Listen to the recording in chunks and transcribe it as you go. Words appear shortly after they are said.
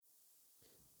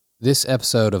This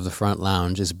episode of The Front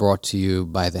Lounge is brought to you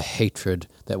by the hatred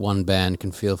that one band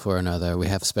can feel for another. We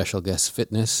have special guest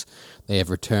Fitness. They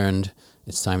have returned.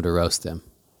 It's time to roast them.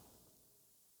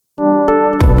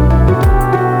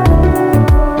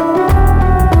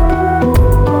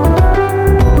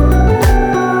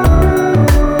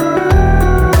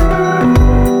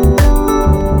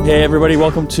 Hey everybody,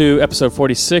 welcome to episode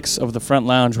 46 of The Front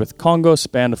Lounge with Kongos, a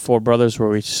band of four brothers where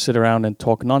we sit around and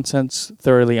talk nonsense,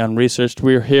 thoroughly unresearched.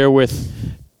 We're here with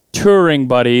touring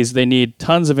buddies. They need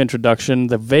tons of introduction.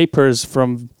 The Vapors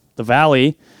from the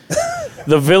Valley,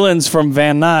 the Villains from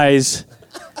Van Nuys.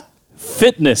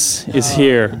 Fitness is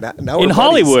here now in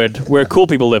Hollywood, where cool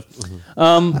people live.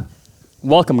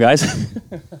 Welcome, guys.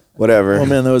 Whatever. Oh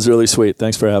man, that was really sweet.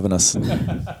 Thanks for having us.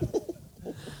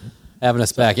 Having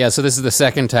us back. Yeah, so this is the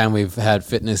second time we've had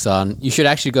Fitness on. You should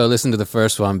actually go listen to the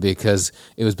first one because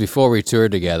it was before we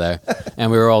toured together and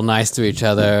we were all nice to each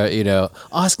other, you know,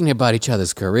 asking about each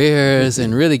other's careers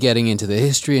and really getting into the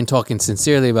history and talking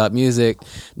sincerely about music.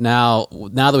 Now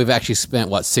that we've actually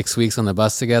spent, 6 weeks on the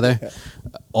bus together,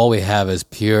 all we have is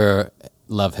pure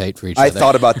love-hate for each other. I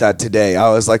thought about that today. I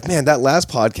was like, man, that last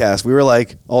podcast, we were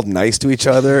like all nice to each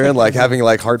other and like having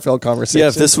like heartfelt conversations. Yeah,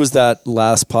 if this was that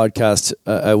last podcast,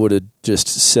 I would have just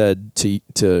said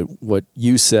to what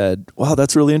you said, wow,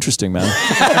 that's really interesting, man.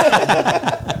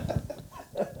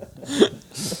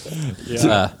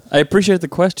 I appreciate the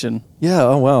question. Yeah,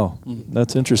 oh wow,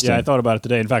 that's interesting. Yeah, I thought about it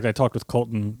today. In fact, I talked with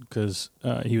Colton because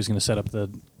he was going to set up the,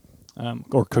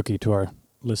 or Cookie to our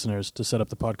listeners to set up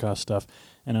the podcast stuff.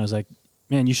 And I was like,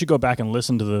 man, you should go back and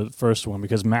listen to the first one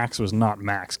because Max was not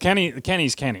Max.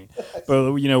 Kenny's Kenny.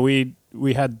 But, you know, we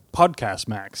had podcast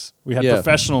Max. We had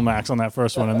professional Max on that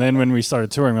first one. And then when we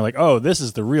started touring, we're like, oh, this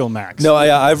is the real Max. No,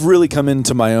 I've really come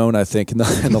into my own, I think, in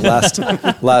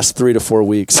the last 3 to 4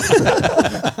 weeks.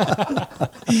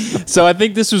 So I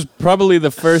think this was probably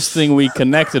the first thing we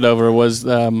connected over was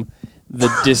the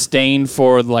disdain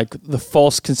for like the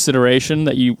false consideration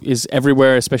that is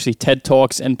everywhere, especially TED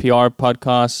Talks, NPR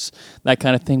podcasts, that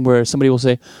kind of thing, where somebody will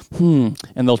say, and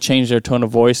they'll change their tone of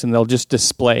voice and they'll just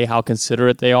display how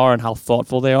considerate they are and how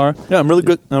thoughtful they are. Yeah, I'm really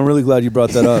glad you brought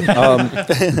that up.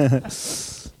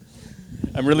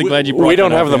 I'm really glad you brought that up. We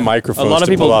don't have the microphones a lot of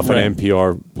to people, pull off right. an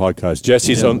NPR podcast.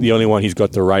 Jesse's the only one who's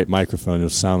got the right microphone. It'll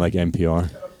sound like NPR.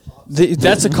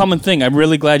 That's a common thing. I'm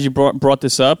really glad you brought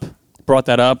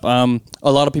that up. A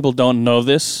lot of people don't know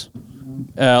this.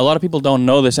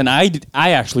 And I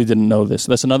actually didn't know this.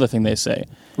 That's another thing they say.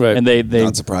 Right. And they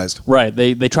Not surprised. Right.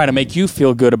 They try to make you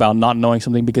feel good about not knowing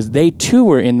something because they too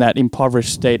were in that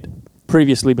impoverished state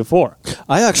previously before.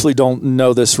 I actually don't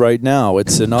know this right now.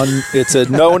 It's a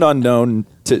known unknown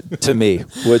to me,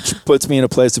 which puts me in a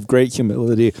place of great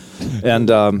humility. And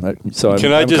so I'm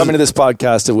coming to this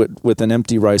podcast with an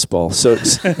empty rice bowl. So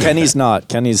Kenny's not.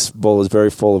 Kenny's bowl is very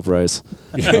full of rice.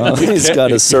 He's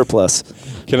got a surplus.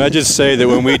 Can I just say that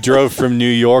when we drove from New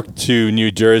York to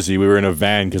New Jersey, we were in a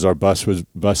van because our bus was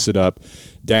busted up.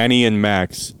 Danny and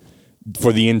Max,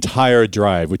 for the entire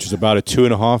drive, which was about a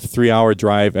 2.5-3 hour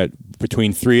drive at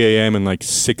between 3 a.m. and like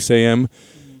 6 a.m.,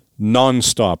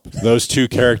 non-stop, those two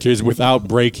characters without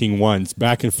breaking once,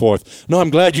 back and forth. No, I'm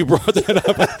glad you brought that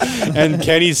up. And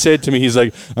Kenny said to me, he's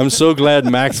like, I'm so glad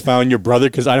Max found your brother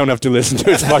because I don't have to listen to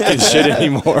his fucking shit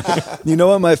anymore. You know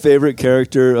what my favorite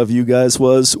character of you guys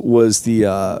was the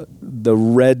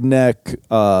redneck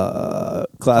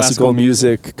classical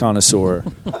music connoisseur.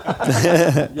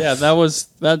 Yeah,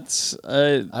 that's.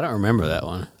 I don't remember that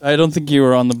one. I don't think you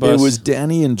were on the bus. It was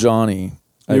Danny and Johnny.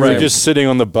 We were just sitting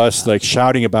on the bus, like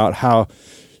shouting about how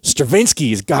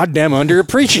Stravinsky is goddamn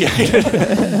underappreciated.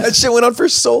 That shit went on for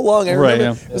so long. I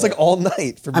remember it was like all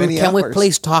night for many hours. Can we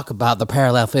please talk about the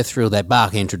parallel fifth rule that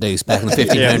Bach introduced back in the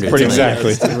 1500s? Pretty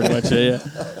exactly. Pretty much it,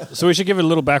 Yeah. So we should give it a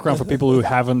little background for people who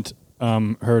haven't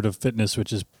heard of Fitness,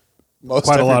 which is Most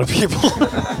quite a lot of people.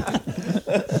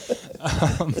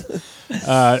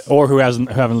 Or who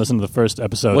haven't listened to the first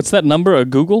episode. What's that number? A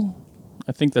Google?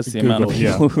 I think that's the amount of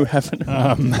Google, people who haven't.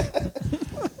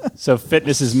 So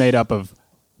Fitness is made up of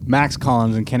Max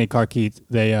Collins and Kenny Carkeet.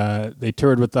 They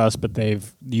toured with us, but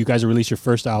you guys released your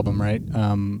first album, right?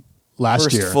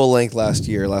 Last year. First full length last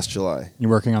July. You're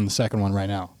working on the second one right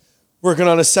now. Working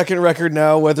on a second record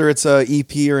now. Whether it's a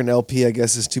EP or an LP, I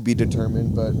guess, is to be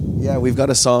determined. But yeah, we've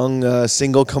got a song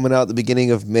single coming out at the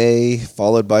beginning of May,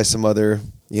 followed by some other,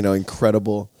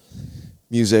 incredible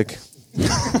music.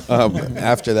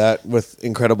 After that, with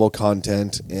incredible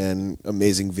content and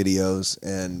amazing videos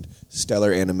and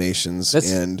stellar animations.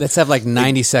 Let's have like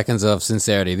 90 seconds of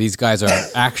sincerity. These guys are an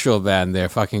actual band. They're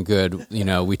fucking good.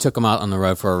 We took them out on the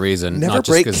road for a reason. Never not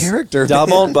break just character.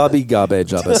 Damon Babi Gabe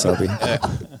Jabba Sabi.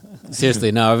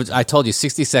 Seriously, no. I told you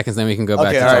 60 seconds, then we can go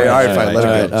back. Okay, to all right, fine.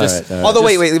 Let it go. Just, although,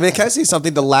 wait. Can I say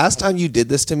something? The last time you did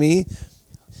this to me,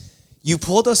 you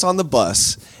pulled us on the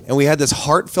bus, and we had this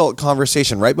heartfelt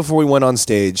conversation right before we went on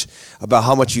stage about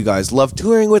how much you guys loved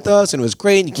touring with us, and it was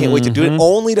great, and you can't wait to do it,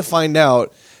 only to find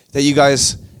out that you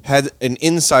guys had an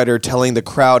insider telling the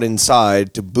crowd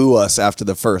inside to boo us after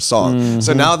the first song.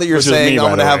 So now that you're saying I'm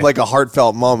going to have like a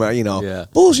heartfelt moment,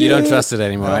 bullshit. You don't trust it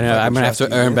anymore. I know. I'm going to have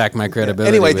to earn back my credibility.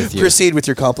 Anyway, with you. proceed with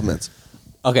your compliments.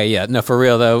 Okay, yeah. No, for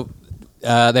real though.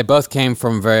 They both came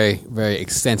from very, very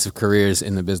extensive careers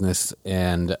in the business,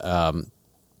 and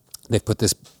they've put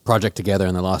this project together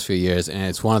in the last few years, and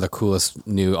it's one of the coolest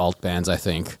new alt bands, I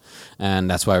think, and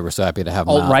that's why we're so happy to have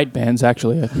them. Alt-right bands,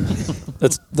 actually.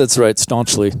 That's right.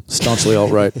 Staunchly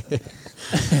alt-right.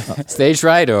 Stage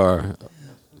right or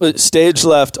stage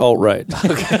left, alt-right.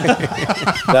 Okay.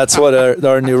 That's what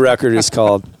our new record is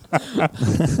called. I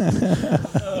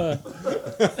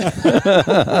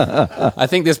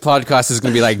think this podcast is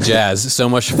going to be like jazz. So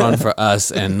much fun for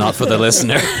us and not for the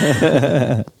listener.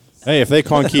 Hey, if they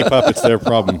can't keep up, it's their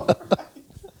problem.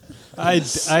 I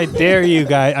dare you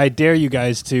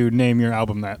guys to name your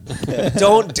album that.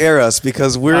 Don't dare us,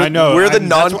 because we're the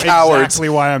non-cowards. That's exactly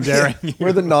why I'm daring you.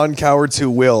 We're the non-cowards who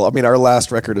will. I mean, our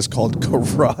last record is called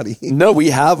Karate. No,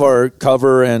 we have our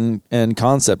cover and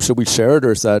concept. Should we share it,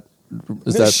 or is that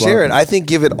share it? I think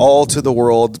give it all to the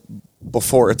world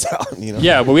before it's out.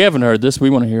 Yeah, but we haven't heard this. We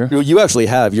want to hear. You actually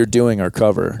have. You're doing our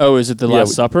cover. Oh, is it The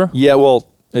Last Supper? Yeah. Well,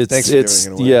 Thanks for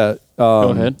doing it. Yeah. Go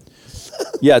ahead.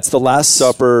 Yeah, it's the Last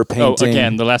Supper painting. Oh,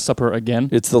 again, The Last Supper again.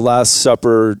 It's the Last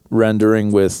Supper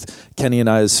rendering with Kenny and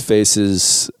I's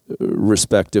faces,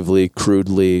 respectively,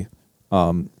 crudely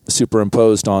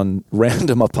superimposed on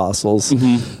random apostles,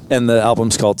 and the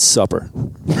album's called Supper.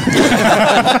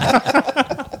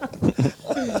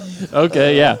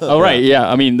 Okay, yeah. Oh, right, yeah.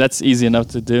 I mean, that's easy enough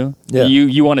to do. Yeah.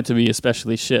 You want it to be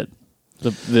especially shit.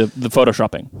 The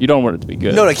photoshopping. You don't want it to be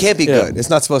good. No, it can't be good.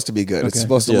 It's not supposed to be good. Okay. It's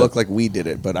supposed to look like we did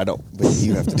it, but I don't. But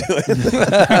you have to do it.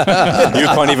 You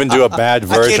can't even do a bad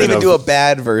version. I can't even do a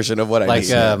bad version of what I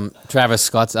do. Travis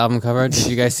Scott's album cover. Did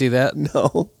you guys see that?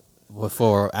 No.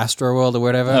 For Astroworld or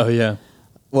whatever. Oh yeah.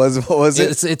 What was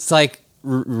it? It's like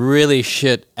really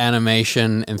shit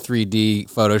animation and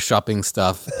 3D photoshopping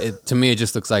stuff. To me, it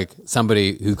just looks like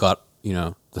somebody who got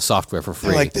the software for free.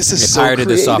 They're like, this is so pirated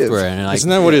creative. the software, and isn't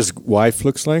that what his wife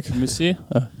looks like? Let me see.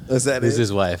 Is that Who's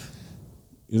his wife?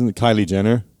 Isn't it Kylie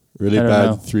Jenner? Really I don't bad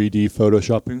know. 3D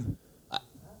photoshopping.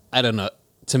 I don't know.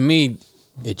 To me,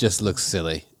 it just looks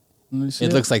silly. Let me see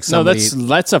It looks like somebody. No,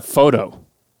 that's a photo.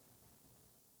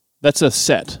 That's a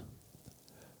set.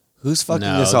 Who's fucking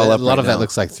No, this all up? a lot right of that now?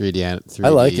 looks like 3D. I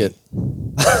like it.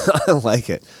 I like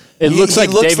it. It looks like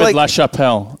looks David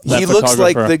LaChapelle. He looks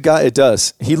like the guy. It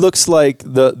does. He looks like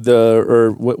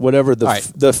whatever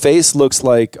the face looks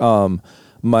like.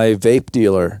 My vape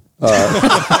dealer.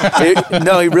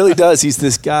 No, he really does. He's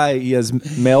this guy. He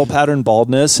has male pattern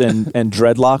baldness and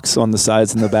dreadlocks on the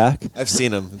sides and the back. I've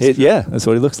seen him. Yeah, that's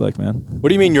what he looks like, man. What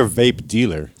do you mean, your vape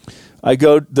dealer?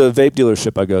 The vape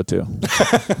dealership I go to.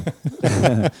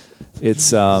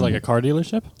 It's like a car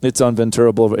dealership? It's on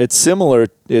Ventura Boulevard. It's similar,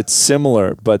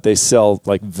 but they sell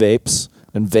like vapes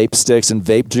and vape sticks and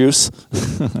vape juice.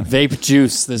 Vape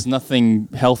juice. There's nothing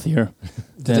healthier.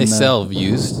 Do they sell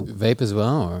used vape as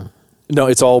well, or? No,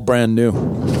 it's all brand new.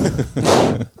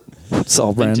 It's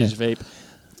all brand new. Vintage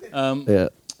vape. Yeah.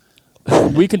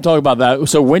 We can talk about that.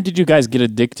 So when did you guys get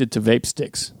addicted to vape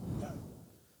sticks?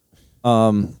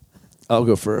 I'll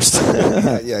go first.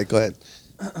 Yeah, go ahead.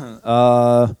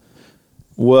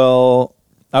 Well,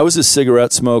 I was a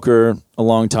cigarette smoker a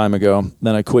long time ago.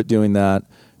 Then I quit doing that.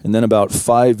 And then about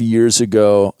 5 years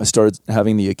ago, I started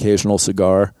having the occasional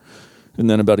cigar. And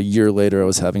then about a year later, I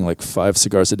was having like 5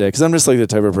 cigars a day. Because I'm just like the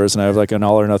type of person, I have like an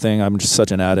all or nothing. I'm just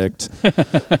such an addict.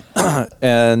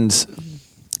 And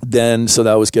then, so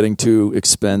that was getting too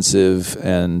expensive.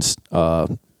 And,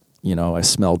 I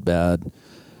smelled bad.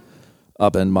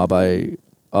 Aben mabai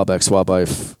abek swabay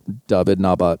dabid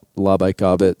nabat labay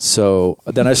kabit. So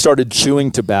then I started chewing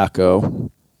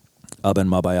tobacco. Aben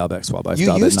mabai abek swabay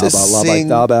dabid nabat labay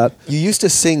dabat. You used to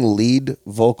sing lead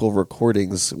vocal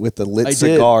recordings with the lit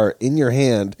cigar in your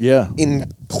hand. Yeah.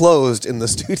 Enclosed in the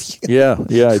studio.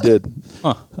 Yeah, I did.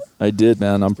 Huh. I did,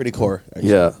 man. I'm pretty core.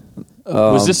 Actually. Yeah.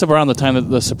 Was this around the time that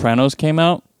The Sopranos came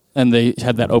out? And they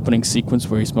had that opening sequence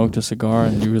where he smoked a cigar,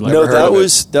 and you were like, "No, that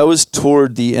was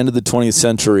toward the end of the 20th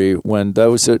century when that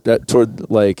was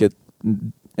toward like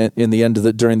during the end of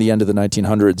the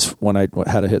 1900s when I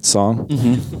had a hit song.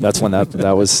 Mm-hmm. That's when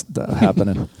that was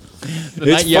happening.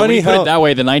 It's funny when you how put it that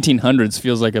way, the 1900s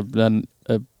feels like a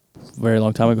a very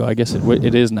long time ago. I guess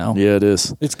it is now. Yeah, it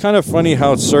is. It's kind of funny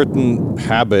how certain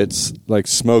habits, like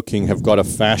smoking, have got a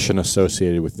fashion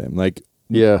associated with them. Like,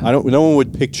 yeah, no one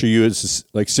would picture you as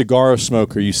like cigar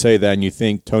smoker. You say that and you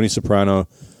think Tony Soprano,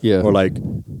 or like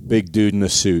big dude in a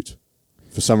suit.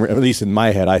 For some, at least in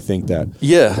my head, I think that.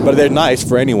 Yeah, but they're nice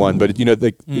for anyone. But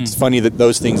it's funny that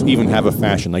those things even have a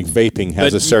fashion. Like vaping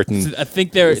has a certain. I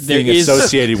think there is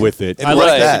associated with it. I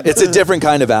like that. It's a different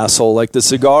kind of asshole. Like the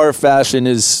cigar fashion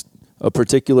is a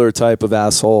particular type of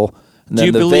asshole. And do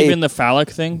you believe in the phallic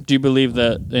thing? Do you believe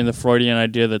that in the Freudian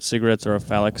idea that cigarettes are a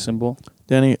phallic symbol?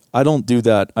 Danny, I don't do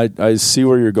that. I see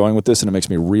where you're going with this, and it makes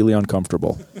me really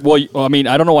uncomfortable. Well, I mean,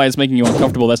 I don't know why it's making you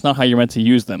uncomfortable. That's not how you're meant to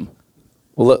use them.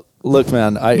 Well, look,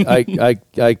 man,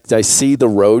 I see the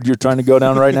road you're trying to go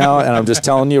down right now, and I'm just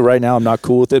telling you right now, I'm not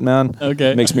cool with it, man.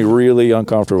 Okay. It makes me really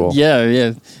uncomfortable.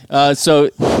 Yeah. So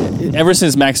ever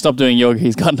since Max stopped doing yoga,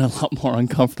 he's gotten a lot more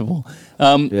uncomfortable.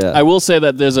 I will say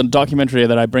that there's a documentary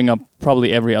that I bring up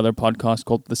probably every other podcast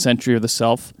called The Century of the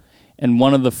Self, and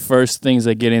one of the first things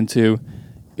they get into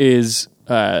is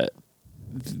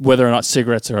whether or not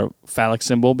cigarettes are a phallic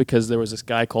symbol, because there was this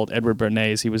guy called Edward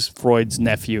Bernays. He was Freud's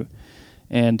nephew.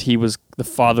 And he was the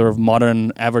father of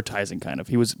modern advertising, kind of.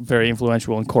 He was very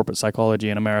influential in corporate psychology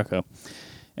in America.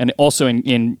 And also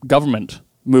in government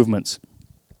movements.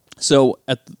 So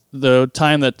at the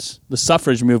time that the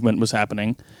suffrage movement was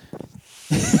happening,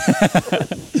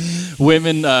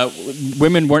 women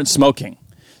weren't smoking.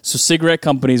 So cigarette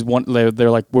companies,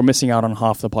 they're like, we're missing out on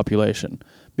half the population.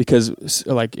 Because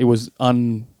like it was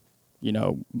unbecoming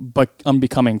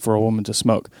for a woman to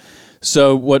smoke.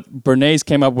 So what Bernays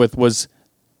came up with was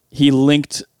he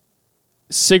linked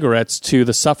cigarettes to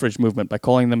the suffrage movement by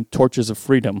calling them torches of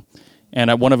freedom. And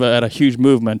at a huge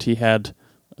movement, he had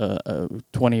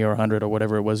 20 or 100 or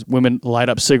whatever it was, women light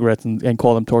up cigarettes and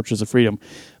call them torches of freedom.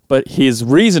 But his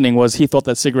reasoning was he thought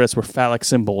that cigarettes were phallic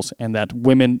symbols and that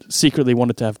women secretly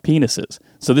wanted to have penises.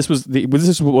 So this was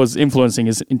what was influencing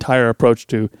his entire approach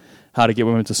to how to get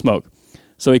women to smoke.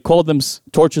 So he called them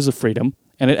torches of freedom,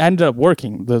 and it ended up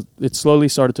working. It slowly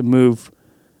started to move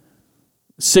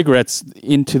cigarettes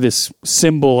into this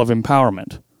symbol of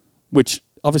empowerment, which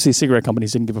obviously cigarette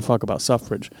companies didn't give a fuck about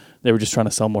suffrage. They were just trying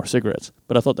to sell more cigarettes.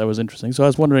 But I thought that was interesting. So I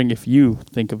was wondering if you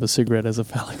think of a cigarette as a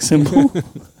phallic symbol.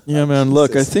 Yeah, man,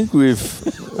 look, I think we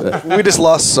just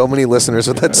lost so many listeners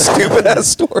with that stupid-ass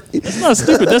story. It's not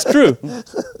stupid. That's true.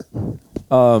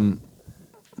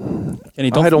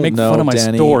 Kenny, don't make fun of my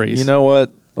Danny. Stories. You know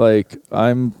what? Like,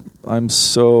 I'm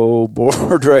so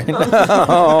bored right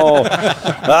now.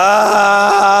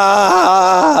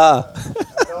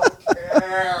 Don't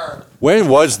care. When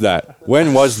was that?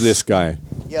 When was this guy?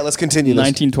 Yeah, let's continue.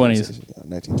 1920s.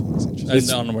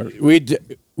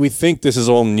 1920s. We think this is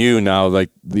all new now, like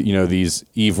these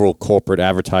evil corporate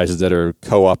advertisers that are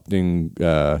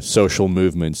co-opting social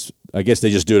movements. I guess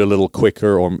they just do it a little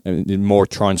quicker or more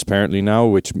transparently now,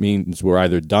 which means we're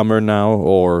either dumber now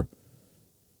or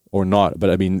not. But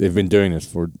I mean, they've been doing this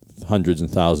for hundreds and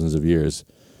thousands of years.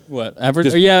 What? I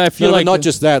feel like not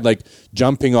just that, like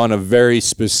jumping on a very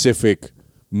specific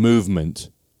movement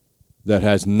that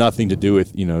has nothing to do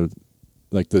with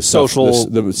like the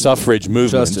the suffrage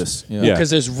movement. Justice. Yeah. Because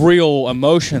there's real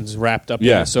emotions wrapped up in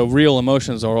it. So real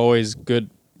emotions are always a good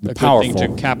thing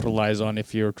to capitalize on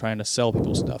if you're trying to sell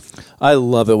people stuff. I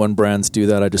love it when brands do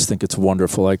that. I just think it's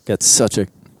wonderful. It gets so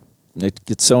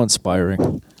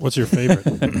inspiring. What's your favorite?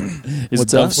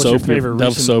 What's Dove soap? Your favorite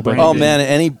Dove soap. Oh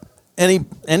man,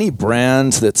 any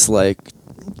brand that's like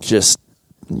just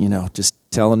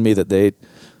telling me that they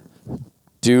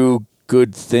do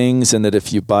good things and that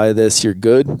if you buy this you're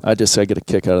good. I get a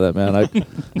kick out of that, man. I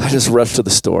just rush to the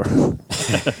store.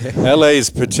 LA is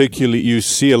particularly, you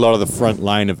see a lot of the front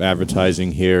line of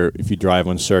advertising here. If you drive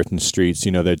on certain streets,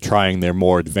 they're trying their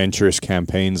more adventurous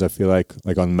campaigns, I feel like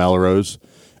on Melrose.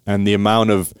 And the amount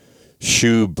of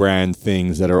shoe brand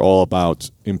things that are all about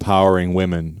empowering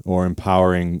women or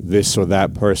empowering this or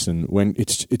that person, when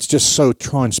it's just so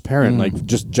transparent, like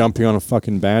just jumping on a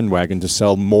fucking bandwagon to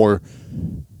sell more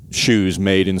shoes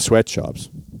made in sweatshops.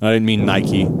 I didn't mean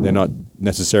Nike. They're not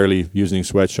necessarily using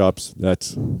sweatshops.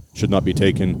 That should not be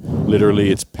taken literally.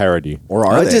 It's parody. Or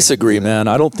are they? I disagree, man.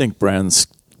 I don't think brands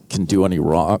can do any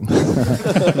wrong.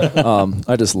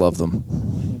 I just love them.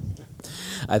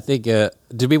 I think,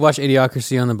 did we watch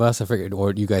Idiocracy on the bus? I figured,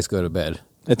 or you guys go to bed?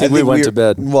 I think we went to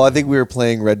bed. Well, I think we were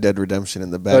playing Red Dead Redemption in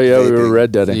the back. Oh yeah, we were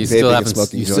Red Deading. You still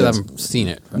haven't seen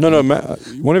it. Right? No,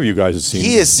 one of you guys has seen it.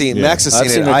 He has seen it. Max has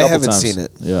seen it. I haven't seen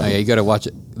it. Yeah. Oh, yeah, you got to watch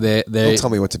it. Don't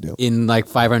tell me what to do. In like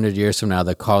 500 years from now,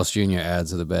 the Carl's Jr.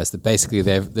 ads are the best. Basically,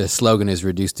 the slogan is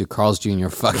reduced to Carl's Jr.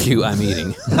 Fuck you, I'm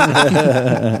eating.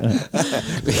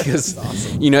 Because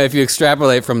awesome. If you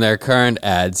extrapolate from their current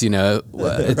ads,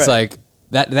 it's like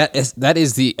that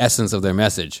is the essence of their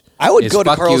message. I would go to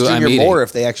fuck Carl's you, Jr. I'm eating. more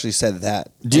if they actually said that.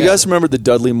 Do you guys remember the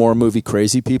Dudley Moore movie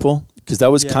Crazy People? Because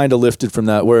that was kind of lifted from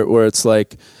that, where it's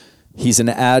like he's an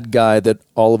ad guy that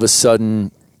all of a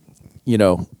sudden,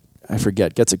 I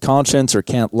forget, gets a conscience or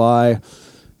can't lie.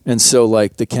 And so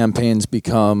like the campaigns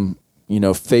become,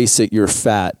 face it, you're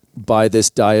fat, buy this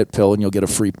diet pill and you'll get a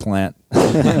free plant.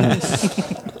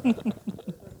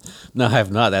 No, I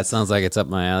have not. That sounds like it's up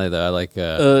my alley, though. I like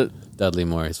Dudley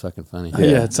Moore. He's fucking funny.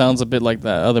 Yeah, it sounds a bit like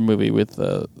that other movie with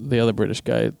the other British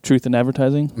guy, Truth in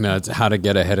Advertising. No, it's How to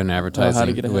Get Ahead in Advertising How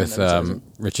to Get Ahead with in Advertising.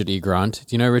 Richard E. Grant.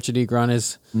 Do you know who Richard E. Grant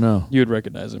is? No. You would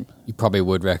recognize him. You probably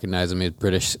would recognize him. He's a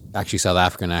British, actually South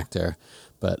African actor,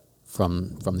 but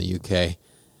from the UK.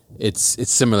 It's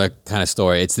similar kind of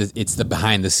story. It's the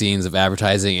behind the scenes of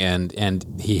advertising,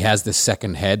 and he has this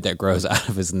second head that grows out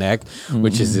of his neck,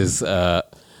 which is his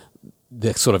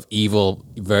the sort of evil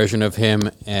version of him.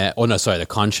 The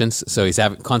conscience. So he's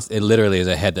having it literally is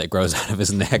a head that grows out of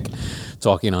his neck,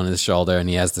 talking on his shoulder, and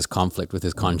he has this conflict with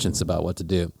his conscience about what to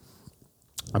do.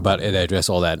 But they address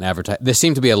all that in advertising. There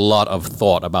seemed to be a lot of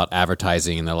thought about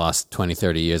advertising in the last 20,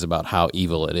 30 years about how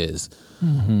evil it is.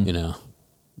 Mm-hmm.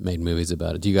 Made movies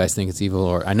about it. Do you guys think it's evil?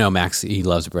 Or I know Max, he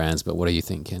loves brands, but what do you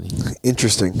think, Kenny?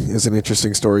 Interesting. It's an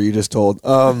interesting story you just told.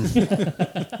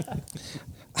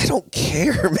 I don't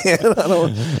care, man.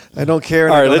 I don't care.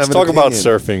 All right, let's talk about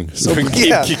surfing. So we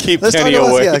can keep Kenny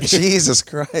away. Yeah, Jesus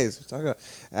Christ. We're talking about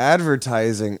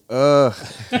advertising.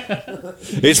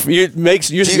 It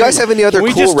makes you. Do you guys have any other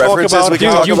cool references we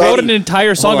can talk you about? wrote an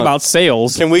entire song about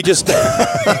sales. Can we just?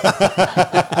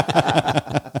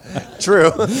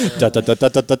 True.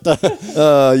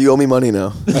 You owe me money now.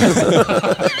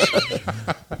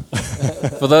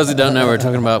 For those who don't know, we're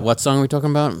talking about what song are we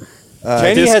talking about?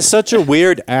 Kenny has such a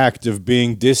weird act of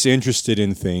being disinterested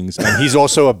in things, and he's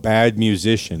also a bad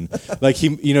musician. Like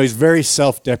he's very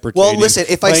self-deprecating. Well, listen,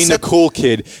 if playing the cool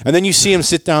kid, and then you see him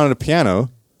sit down at a piano,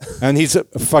 and he's a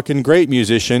fucking great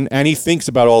musician, and he thinks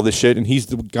about all this shit, and he's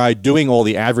the guy doing all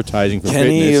the advertising for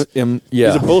fitness.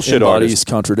 He's a bullshit artist.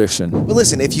 Contradiction. Well,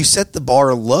 listen, if you set the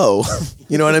bar low,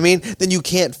 you know what I mean? Then you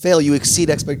can't fail. You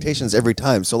exceed expectations every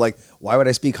time. So, like, why would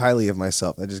I speak highly of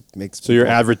myself? That just makes. So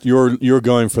you're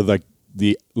going for like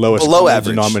the lowest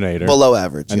denominator, below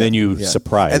average, and then you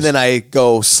surprise, and then I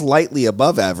go slightly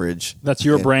above average. That's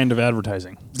your brand of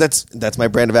advertising. That's my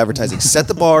brand of advertising. Set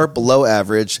the bar below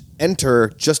average, enter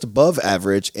just above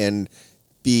average, and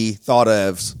be thought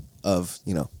of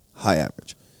high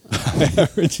average.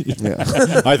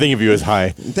 I think of you as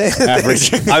high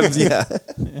average.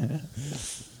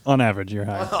 On average, you're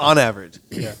high. On average,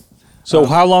 yeah. So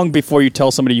how long before you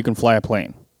tell somebody you can fly a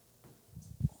plane?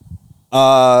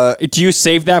 Do you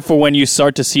save that for when you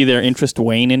start to see their interest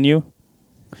wane in you?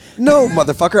 No,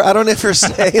 motherfucker. I don't ever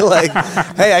say like,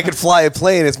 hey, I could fly a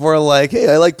plane. It's more like,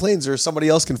 hey, I like planes, or somebody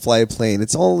else can fly a plane.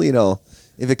 It's all,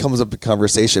 if it comes up in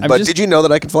conversation. Did you know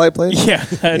that I can fly a plane? Yeah,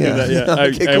 I knew that, yeah.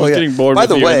 Okay, I was getting bored by with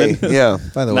the you. Way,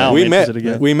 By the way.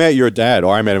 We met your dad,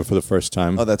 or I met him for the first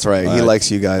time. Oh, that's right. He likes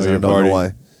you guys. I don't know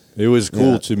why. It was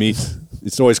cool to meet.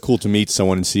 It's always cool to meet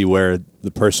someone and see where the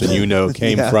person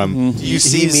came from. Do you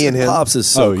see me and him? Pops is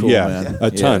so cool, man. A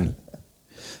ton.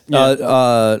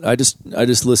 I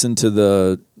just listened to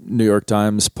the New York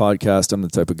Times podcast. I'm the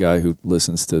type of guy who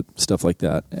listens to stuff like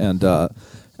that, and I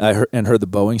heard the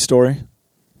Boeing story.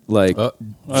 Like,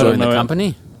 join the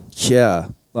company? Yeah.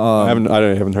 I haven't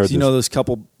heard this. You know those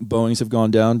couple Boeings have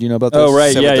gone down? Do you know about those? Oh,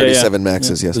 right. 737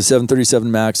 Maxes, yes. The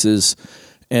 737 Maxes.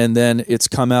 And then it's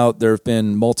come out, there have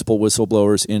been multiple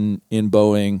whistleblowers in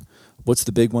Boeing. What's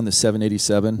the big one, the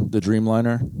 787, the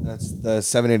Dreamliner? That's the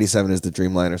 787 is the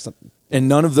Dreamliner. And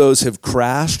none of those have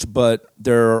crashed, but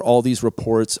there are all these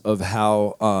reports of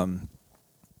how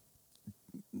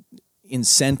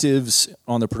incentives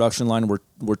on the production line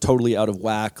were totally out of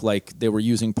whack. Like they were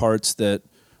using parts that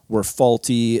were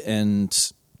faulty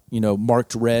and,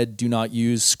 marked red, do not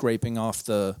use, scraping off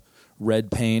the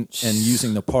red paint and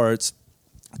using the parts.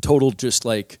 Total just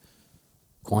like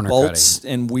corner bolts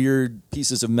cutting and weird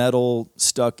pieces of metal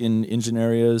stuck in engine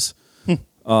areas.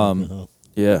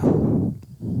 Yeah.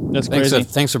 That's crazy.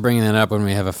 Thanks for bringing that up when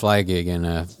we have a fly gig in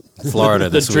Florida the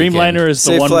this Dreamliner weekend. is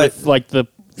the one with like the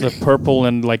the purple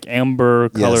and like amber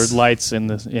colored Yes. lights in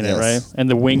it, Yes. right? And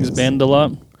the wings bend a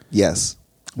lot. Yes.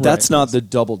 That's not the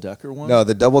double-decker one? No,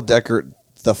 the double-decker,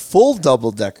 the full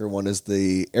double-decker one is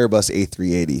the Airbus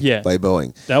A380 by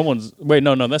Boeing. That one's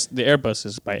that's the Airbus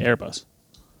is by Airbus.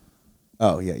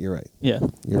 Oh, yeah, you're right. Yeah.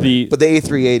 You're right. But the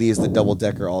A380 is the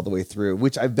double-decker all the way through,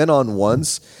 which I've been on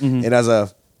once. And as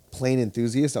a plane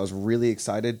enthusiast, I was really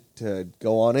excited to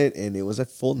go on it, and it was a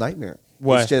full nightmare.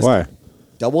 Why? It's just Why?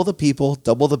 double the people,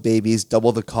 double the babies,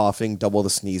 double the coughing, double the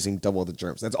sneezing, double the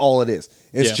germs. That's all it is.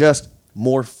 It's just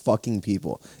more fucking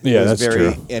people. Yeah, it was that's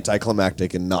very true.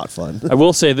 anticlimactic and not fun. I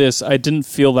will say this: I didn't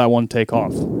feel that one take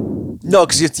off. No,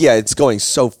 because it's going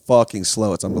so fucking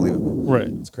slow. It's unbelievable. Right.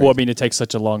 It's crazy. Well, I mean, it takes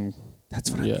such a long That's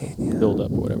what I mean. build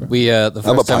up or whatever. We the I'm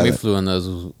a first time we pilot. flew on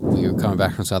those, we were coming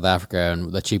back from South Africa,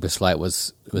 and the cheapest flight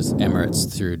was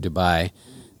Emirates through Dubai,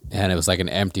 and it was like an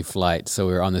empty flight. So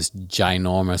we were on this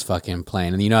ginormous fucking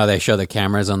plane, and you know how they show the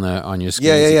cameras on your screen.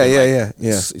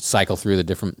 Yeah. Cycle through the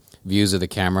different views of the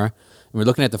camera. And we're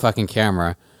looking at the fucking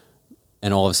camera,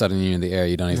 and all of a sudden you're in the air.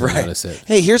 You don't even notice it.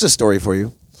 Hey, here's a story for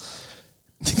you.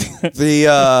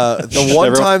 The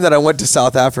one time that I went to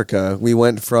South Africa, we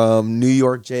went from New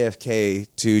York JFK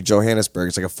to Johannesburg.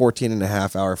 It's like a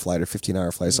 14.5-hour flight or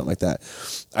 15-hour flight, something like that.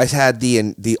 I had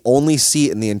the only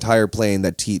seat in the entire plane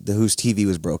whose TV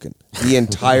was broken. The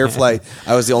entire flight,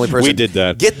 I was the only person. We did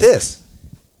that. Get this.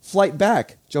 Flight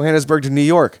back, Johannesburg to New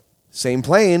York. Same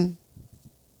plane,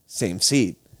 same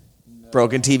seat.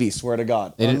 Broken TV, swear to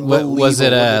God. Was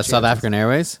it South African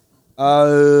Airways?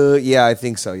 Yeah, I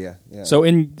think so. Yeah. So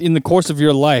in the course of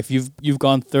your life, you've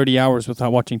gone 30 hours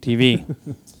without watching TV.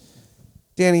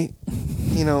 Danny,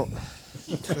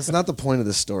 that's not the point of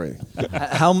this story.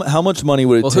 How much money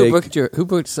would it take? Who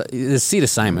booked the seat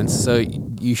assignments? So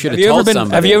you should have you told ever been?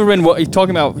 somebody. Have you ever been? You're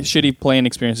talking about shitty plane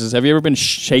experiences. Have you ever been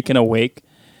shaken awake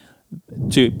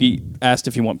to be asked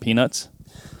if you want peanuts?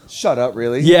 Shut up,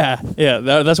 really? Yeah.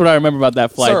 That's what I remember about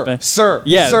that flight. Sir.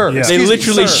 Yeah, Sir. they Excuse me,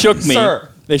 literally sir, shook me. sir.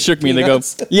 They shook me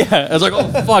Peanuts? and they go, yeah. I was like,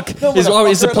 oh, fuck.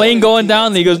 Is the plane going down?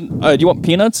 And he goes, do you want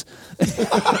peanuts?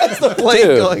 That's the plane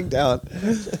going down.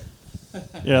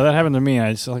 Yeah, that happened to me.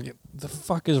 I just like, the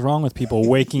fuck is wrong with people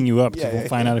waking you up to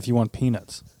find out if you want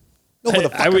peanuts? No,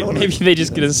 Maybe they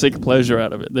just get a sick pleasure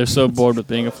out of it. They're so bored with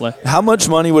being a flight. How much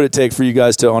money would it take for you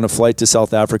guys to, on a flight to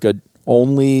South Africa,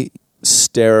 only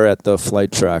stare at the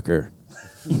flight tracker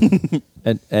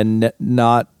and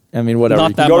not? I mean, whatever.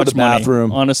 Not you that can go much to the bathroom.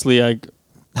 money. Honestly,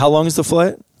 How long is the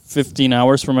flight? 15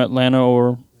 hours from Atlanta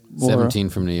or 17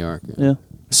 from New York. Yeah.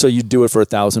 So you do it for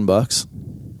 $1,000?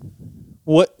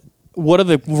 What are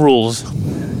the rules?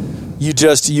 You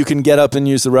can get up and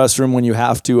use the restroom when you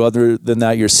have to. Other than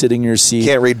that, you're sitting in your seat.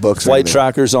 Can't read books. Flight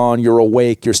tracker's on. You're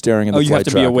awake. You're staring at the flight you have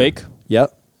to tracker. be awake?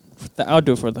 Yep. I'll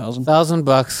do it for $1,000.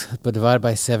 $1,000, but divided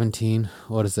by 17.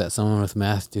 What is that? Someone with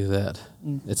math do that.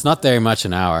 It's not very much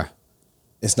an hour.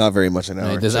 It's not very much an hour.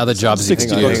 Right, there's other jobs you can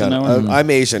do. Hang on. I'm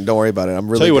Asian. Don't worry about it. I'm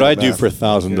really. Tell you what good I at do math. for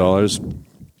 $1,000: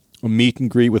 a meet and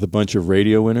greet with a bunch of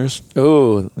radio winners.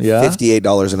 Oh, yeah.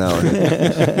 $58 an hour.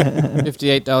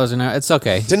 $58 an hour. It's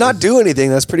okay. To not do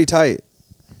anything, that's pretty tight.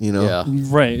 Yeah.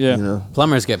 Right, yeah.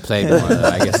 Plumbers get paid more,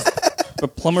 I guess.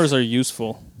 But plumbers are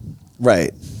useful.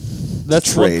 Right.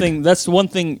 That's Trade. one thing. That's one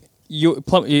thing.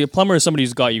 A plumber is somebody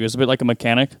who's got you. It's a bit like a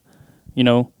mechanic.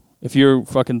 If your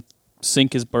fucking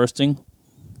sink is bursting,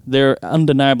 they're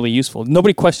undeniably useful.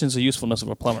 Nobody questions the usefulness of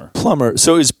a plumber. Plumber.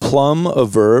 So is plumb a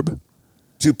verb?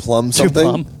 To plumb something.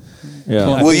 Plumb. Yeah.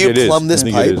 Plumb. Will think you it is. plumb this I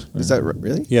think pipe? it is. Is that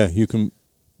really? Yeah, you can.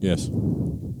 Yes.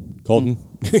 Colton?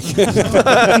 There's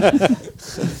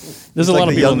a like lot of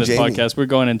the people in young this Jamie. podcast. We're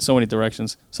going in so many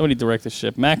directions. Somebody direct this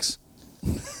ship. Max?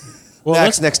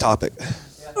 Next topic.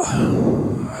 So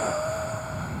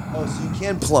you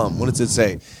can plumb. What does it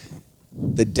say?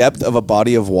 The depth of a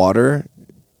body of water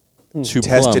To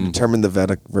test to plumb. determine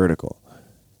the vertical.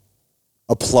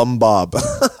 A plumb bob.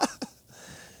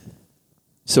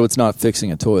 So it's not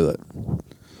fixing a toilet.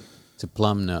 To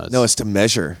plumb nose. No, it's to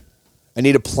measure. I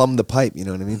need to plumb the pipe. You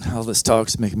know what I mean? All this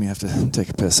talk's making me have to take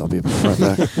a piss. I'll be right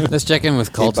back. Let's check in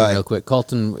with Colton bye. real quick.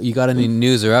 Colton, you got any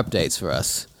news or updates for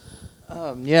us?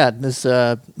 This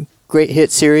great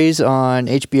hit series on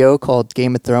HBO called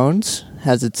Game of Thrones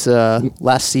has its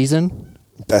last season.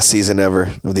 Best season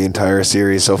ever of the entire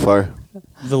series so far.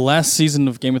 The last season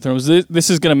of Game of Thrones.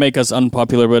 This is going to make us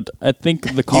unpopular, but I think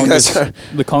the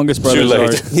Kongos brothers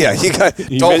are. Yeah, you guys.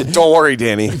 Don't worry,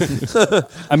 Danny.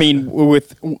 I mean,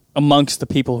 amongst the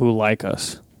people who like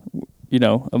us,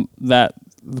 that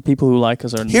the people who like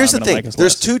us are. Here's not the gonna thing. Like us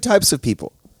There's less. two types of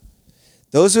people.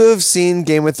 Those who have seen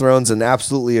Game of Thrones and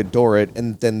absolutely adore it,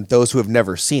 and then those who have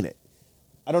never seen it.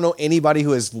 I don't know anybody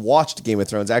who has watched Game of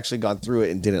Thrones, actually gone through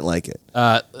it and didn't like it.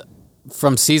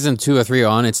 From season 2 or 3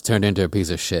 on, it's turned into a piece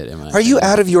of shit. Are you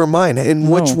out of your mind? In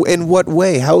what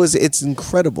way? How is it? It's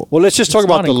incredible. Well, let's just talk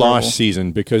about the incredible. last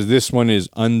season, because this one is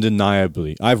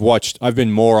undeniably. I've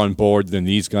been more on board than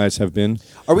these guys have been.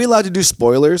 Are we allowed to do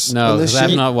spoilers? No, on this because I have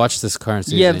shit? not watched this current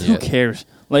season Yeah, yet. who cares?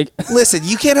 Like, Listen,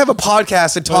 you can't have a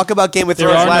podcast and talk about Game of There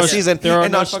Thrones are last no, season. there are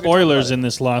and no not fucking spoilers talk in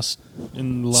this last.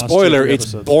 Spoiler, 2 it's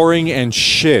episodes. boring and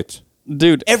shit.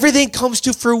 dude, Everything comes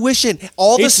to fruition.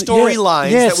 All the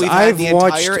storylines that we've had the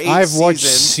entire 8 I've watched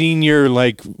seasons. senior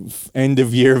end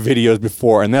of year videos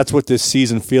before, and that's what this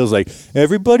season feels like.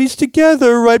 Everybody's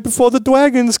together right before the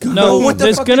dragons come. no, what the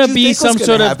there's fuck gonna did you be think was some gonna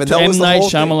sort happen? of That M. was the Night whole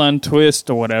thing. Shyamalan twist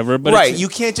or whatever. But Right, it's- you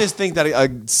can't just think that a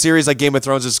series like Game of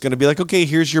Thrones is going to be like, okay,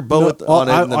 here's your bow on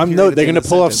it. and the period at the they're end going of to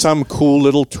the pull off sentence. some cool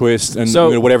little twist, and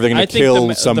So whatever they're going I to think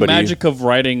kill somebody. The magic of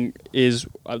writing is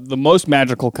the most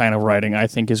magical kind of writing. I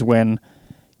think is when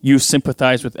you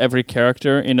sympathize with every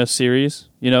character in a series.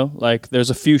 You know, like there's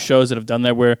a few shows that have done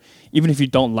that where even if you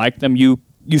don't like them, you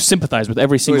sympathize with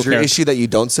every So single is your character. issue that you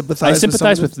don't sympathize I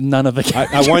sympathize with, with none of the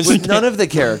characters. I want with none of the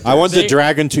characters? I want the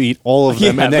dragon to eat all of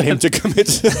them, Yeah, and then but- him to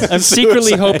commit. I'm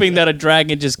secretly hoping that a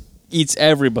dragon just eats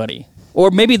everybody.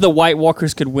 Or maybe the White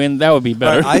Walkers could win. That would be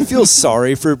better. I feel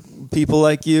sorry for people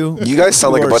like you. You guys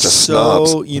sound like who a bunch are of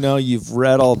snobs. You've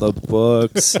read all the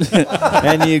books,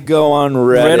 and you go on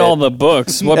Reddit. Read all the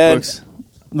books. What And- books?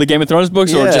 The Game of Thrones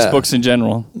books or Yeah. just books in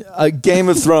general? Game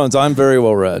of Thrones. I'm very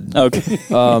well read. Okay.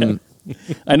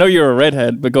 I know you're a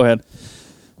redhead, but go ahead.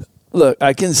 Look,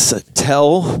 I can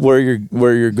tell where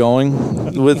you're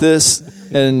going with this,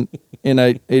 and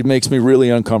it makes me really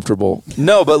uncomfortable.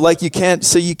 No, but like you can't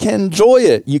enjoy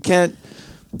it. You can't.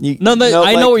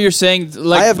 I know what you're saying.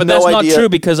 Like, I have but no that's not idea. true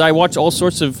because I watch all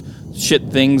sorts of shit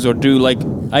things or do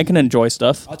I can enjoy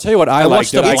stuff. I'll tell you what I like.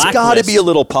 watched the that I- It's Blacklist. got to be a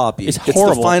little poppy. It's the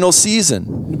horrible. final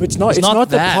season. But it's not not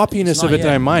the that. poppiness It's of not it that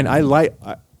yet. I mind.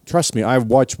 Trust me, I've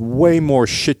watched way more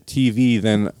shit TV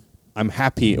than I'm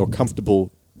happy or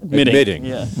comfortable admitting.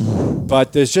 Yeah.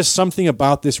 But there's just something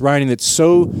about this writing that's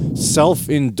so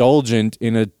self-indulgent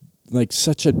in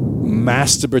such a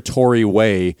masturbatory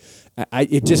way.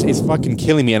 It's fucking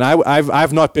killing me. And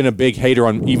I've not been a big hater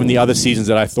on even the other seasons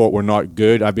that I thought were not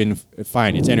good. I've been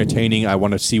fine. It's entertaining. I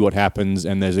want to see what happens,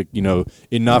 and there's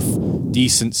enough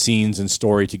decent scenes and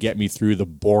story to get me through the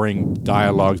boring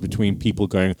dialogues between people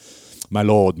going, "My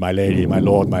lord, my lady, my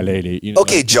lord, my lady."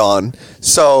 Okay, John.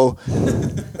 So,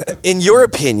 in your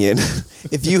opinion,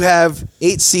 if you have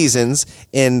 8 seasons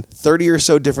and 30 or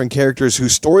so different characters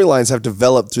whose storylines have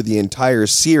developed through the entire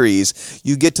series,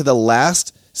 you get to the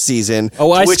last season,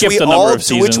 Oh, I to which skipped we a number all, of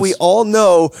to which we seasons. all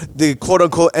know the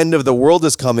quote-unquote end of the world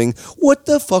is coming. What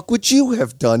the fuck would you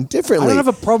have done I differently? don't have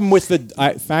a problem with the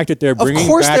fact that they're bringing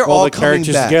course back they're all all the coming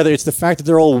characters back. together. It's the fact that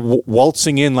they're all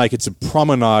waltzing in like it's a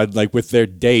promenade, like with their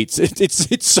dates.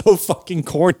 It's so fucking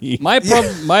corny.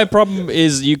 My problem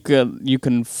is you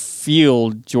can feel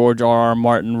George R.R.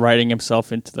 Martin writing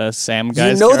himself into the Sam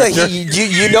guy's you know character. that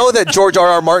you know that George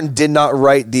R.R. Martin did not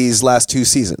write these last 2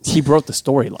 seasons. He wrote the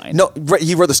storyline. No, right,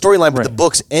 he wrote the storyline, but the Right.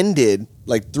 books ended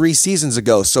like 3 seasons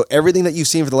ago. So everything that you've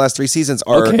seen for the last 3 seasons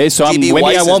are Okay, so G.B. maybe I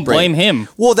Weiss's won't brain. blame him.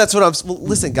 Well, that's what I'm. Well,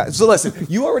 listen, guys. So listen,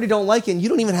 you already don't like it. And you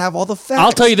don't even have all the facts.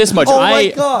 I'll tell you this much. Oh my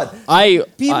god!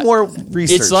 Be more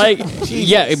research. It's like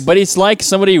but it's like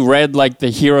somebody read like the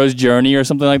hero's journey or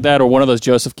something like that, or one of those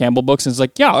Joseph Campbell books, and it's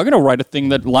like, yeah, I'm gonna write a thing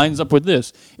that lines up with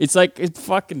this. It's like it's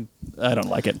fucking. I don't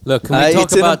like it. Look, can we talk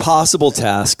it's an about impossible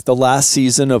task. The last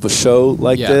season of a show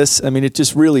like Yeah. this, I mean, it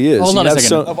just really is. Hold You on a have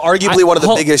second. of arguably one of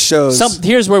the biggest shows.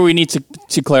 Here's where we need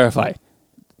to clarify.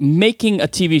 Making a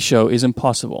TV show is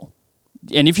impossible.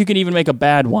 And if you can even make a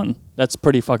bad one, that's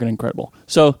pretty fucking incredible.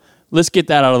 So let's get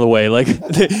that out of the way. Like,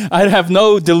 I have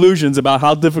no delusions about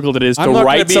how difficult it is to I'm not going to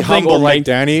write be something humble or like make.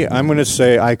 Danny. I'm going to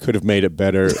say I could have made it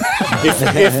better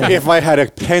if I had a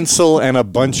pencil and a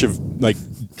bunch of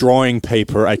drawing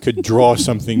paper. I could draw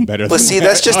something better. But see,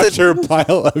 that's just utter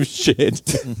pile of shit.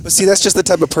 But see, that's just the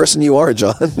type of person you are,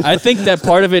 John. I think that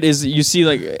part of it is you see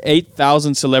like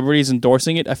 8,000 celebrities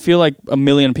endorsing it. I feel like 1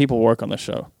 million people work on the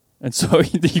show. And so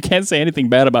you can't say anything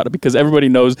bad about it because everybody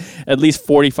knows at least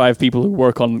 45 people who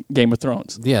work on Game of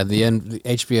Thrones. Yeah, the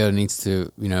HBO needs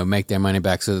to make their money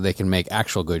back so that they can make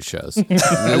actual good shows.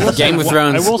 Game of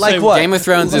Thrones, I will say what? Game of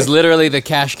Thrones is literally the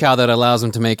cash cow that allows them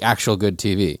to make actual good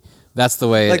TV. That's the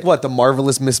way. Like what? The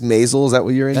Marvelous Miss Maisel? Is that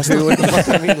what you're into? What the fuck?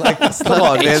 I mean, like, come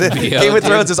on, man. HBO, Game of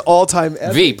Thrones dude. is all-time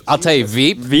epic. Veep. I'll tell you,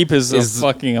 Veep. Veep is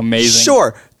fucking amazing.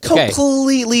 Sure. Okay.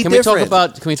 Completely Can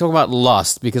different. we talk about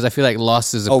Lost? Because I feel like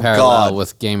Lost is a Oh, parallel God.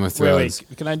 with Game of Thrones.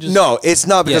 Wait, can I just? No, it's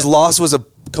not because Yeah. Lost was a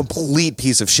complete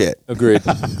piece of shit. Agreed.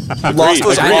 Lost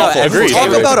was Agreed. awful. Agreed. Talk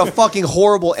Agreed. about a fucking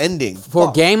horrible ending.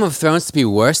 For Game of Thrones to be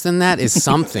worse than that is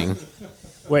something.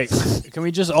 Wait, can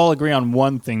we just all agree on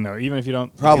one thing though? Even if you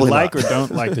don't Probably like not. or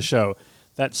don't like the show,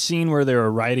 that scene where they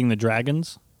were riding the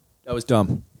dragons. That was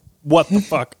dumb. What the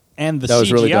fuck? And the That was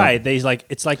CGI, really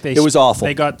dumb. it was awful.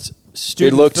 They got It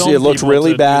student looked film people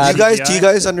really to bad. do Do you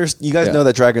guys Yeah. know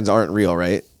that dragons aren't real,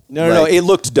 right? No. It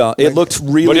looked dumb. It looked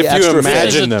really. But if you extra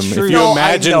imagine them, There's a if true- you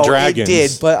imagine I know dragons, it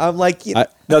did, but I'm like,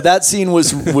 No, that scene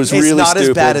was it's really not stupid.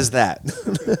 as bad as that.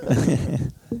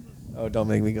 Oh, don't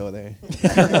make me go there.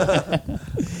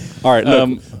 all right,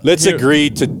 look, let's agree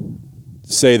to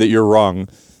say that you're wrong.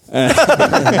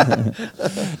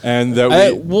 And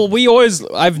that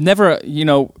I've never,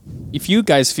 if you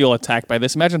guys feel attacked by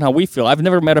this, imagine how we feel. I've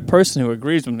never met a person who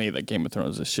agrees with me that Game of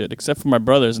Thrones is shit, except for my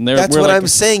brothers, and That's we're what like, I'm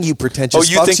saying, you pretentious Oh,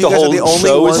 you fucks. think You the guys are whole the only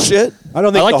show ones- is shit? I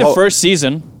don't I think like the first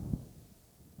season.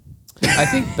 I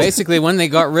think basically when they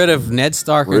got rid of Ned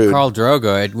Stark Rude. and Khal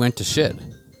Drogo, it went to shit.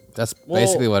 That's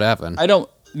basically what happened. I don't.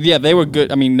 Yeah, they were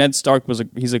good. I mean, Ned Stark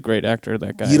he's a great actor.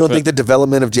 That guy. You don't but think the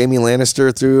development of Jamie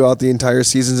Lannister throughout the entire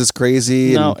seasons is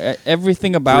crazy? No, and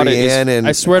everything about Brienne it is. and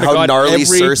I swear to how God, gnarly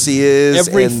every Cersei is,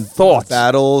 every and thought,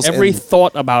 battles, every and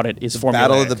thought about it is formulaic.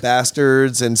 Battle of the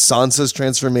Bastards and Sansa's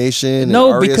transformation. No,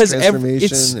 and Arya's because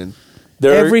transformation. And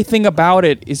everything about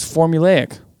it is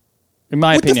formulaic, in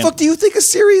my what opinion. the fuck do you think a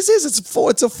series is? It's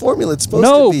a formula. It's supposed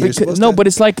No, to be. You're supposed no, to- but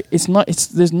it's like it's not. It's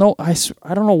there's no. I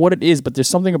don't know what it is, but there's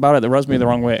something about it that rubs me the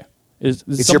wrong way. It's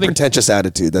your something- pretentious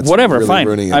attitude. That's whatever. really Fine,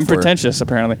 ruining it I'm for- pretentious.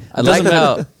 Apparently, I like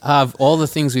how of all the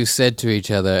things we've said to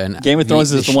each other, and Game of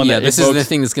Thrones is the one that this is the evokes-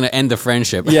 thing that's going to end the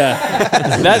friendship. yeah,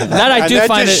 that I do that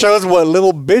find just it. shows what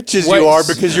little bitches Wait. you are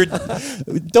because you're.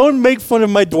 Don't make fun of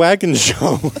my dragon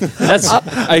show. That's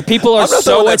people are I'm not the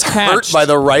so one that's attached. hurt by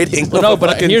the writing. Well, of no, a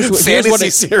but fucking here's what fantasy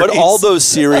it- series. But all those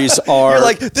series are You're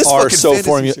like, this are fucking so fantasy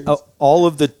formula. series. All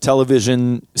of the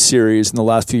television series in the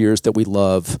last few years that we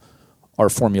love are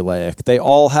formulaic. They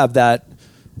all have that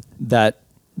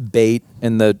bait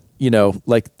and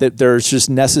there's just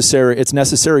necessary. It's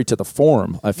necessary to the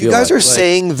form. I feel You guys like. are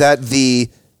saying that the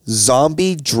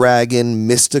zombie dragon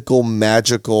mystical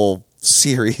magical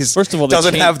series First of all, they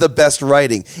doesn't changed- have the best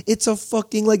writing. It's a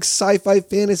fucking like sci-fi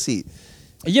fantasy.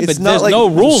 Yeah, It's but not there's like no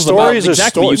rules about Stories are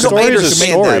exactly. stories. You can No, I Stories are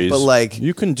understand that, stories. but, like-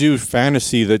 you can do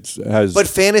fantasy that has. But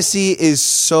fantasy is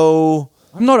so.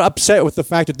 I'm not upset with the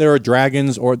fact that there are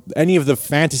dragons or any of the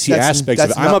fantasy That's- aspects of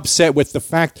that's it. I'm not- upset with the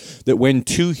fact that when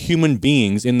two human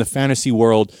beings in the fantasy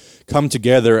world come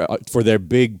together for their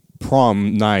big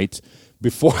prom night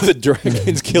before the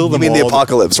dragons kill them You mean all. the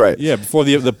apocalypse, right? Yeah, before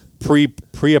the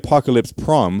pre-apocalypse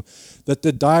prom, that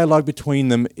the dialogue between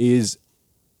them is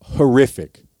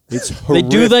horrific. It's They horrific.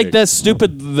 do like that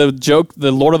stupid the joke,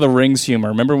 the Lord of the Rings humor.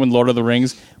 Remember when Lord of the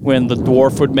Rings, when the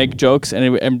dwarf would make jokes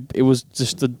and it was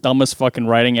just the dumbest fucking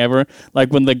writing ever.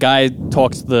 Like when the guy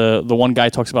talks, the one guy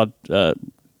talks about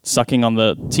sucking on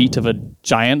the teat of a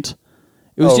giant.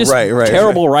 It was just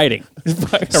terrible writing.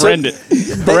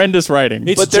 Horrendous writing.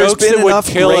 It's But there's jokes been that would enough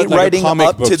kill great at, like, a writing comic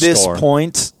up to book this store.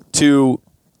 point to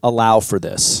allow for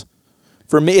this.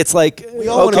 For me, it's like We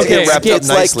all want to get wrapped up it's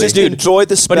like nicely. just enjoy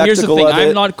the spectacle But here's the thing: of I'm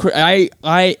it. not.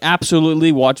 I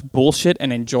absolutely watch bullshit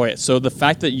and enjoy it. So the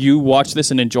fact that you watch this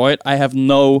and enjoy it,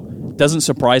 doesn't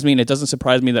surprise me, and it doesn't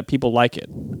surprise me that people like it.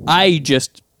 I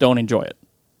just don't enjoy it.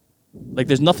 Like,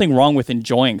 there's nothing wrong with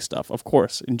enjoying stuff. Of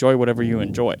course, enjoy whatever you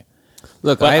enjoy.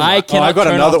 Look, But I cannot. I've got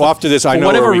turn another off after this. I For know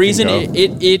whatever where we reason, can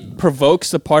go. it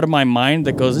provokes the part of my mind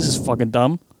that goes, "This is fucking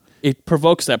dumb." It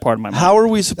provokes that part of my mind. How are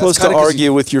we supposed to kinda 'cause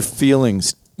argue with your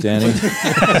feelings, Danny?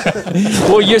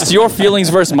 Well, it's your feelings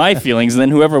versus my feelings, and then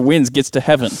whoever wins gets to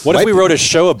heaven. What if we wrote a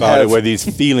show about have- it where these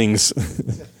feelings?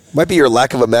 Might be your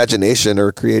lack of imagination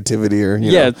or creativity or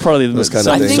Yeah, know, probably those kind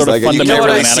some of things. sort of Like, you can't fundamental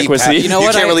really inadequacy. see past, You know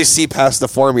what can't I- really see past the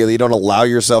formula. You don't allow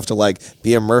yourself to like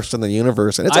be immersed in the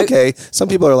universe, and it's I- okay. Some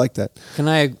people are like that. Can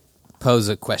I pose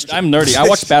a question? I'm nerdy. I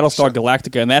watched Battlestar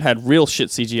Galactica, and that had real shit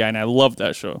CGI, and I loved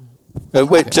that show.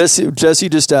 Wait, Jesse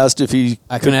just asked if he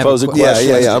I could can have pose a a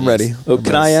question. Yeah. I'm ready. Oh,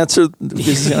 can I answer? Can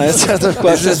I answer the This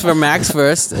question? is for Max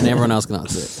first, and everyone else can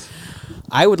answer it.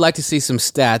 I would like to see some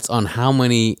stats on how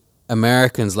many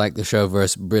Americans like the show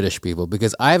versus British people,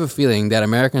 because I have a feeling that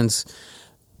Americans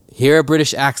hear a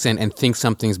British accent and think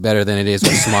something's better than it is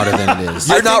or smarter than it is.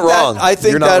 You're not wrong. I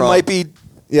think You're not that wrong. might be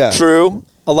Yeah. true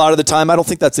a lot of the time. I don't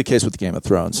think that's the case with Game of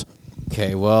Thrones.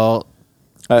 Okay, well,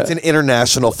 It's an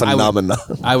international phenomenon.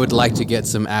 I would like to get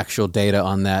some actual data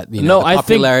on that. You No, know, the I think-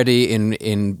 popularity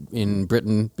in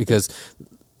Britain, because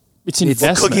It's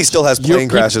investment. Cookie still has plane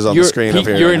crashes on the screen up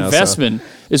here Your right now, so- investment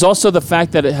is also the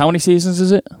fact that how many seasons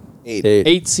is it? 8.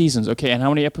 8 seasons. Okay, and how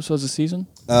many episodes a season?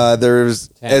 There's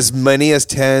 10. As many as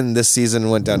 10. This season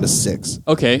went down to 6.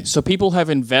 Okay, so people have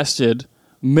invested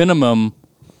minimum,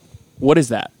 what is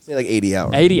that? Say like 80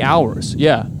 hours. 80 hours,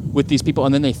 yeah, with these people,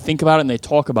 and then they think about it and they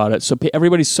talk about it. So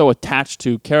everybody's so attached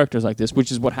to characters like this,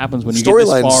 which is what happens when you get this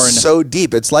far. Storyline's so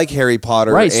deep. It's like Harry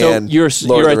Potter, right? So and you're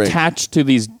Lord of the attached to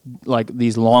these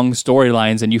long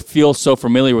storylines, and you feel so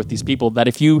familiar with these people that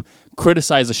if you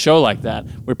criticize a show like that,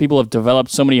 where people have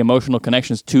developed so many emotional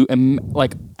connections to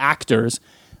like actors,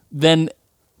 then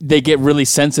they get really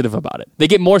sensitive about it. They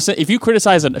get more if you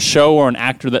criticize a show or an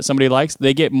actor that somebody likes,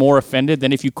 they get more offended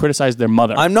than if you criticize their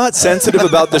mother. I'm not sensitive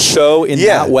about the show in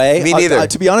that way. Me neither.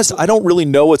 To be honest, I don't really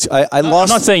know what's. I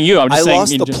lost. I'm not saying you. I'm just saying I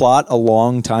lost the plot a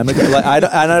long time ago, and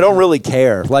I don't really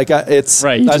care. Like it's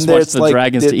right. You just watch the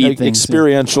dragons to eat things.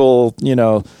 Experiential,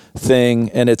 thing,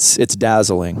 and it's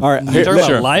dazzling. All right, are you talking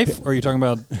about life, or are you talking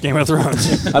about Game of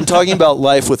Thrones? I'm talking about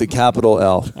life with a capital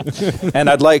L, and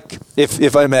I'd like,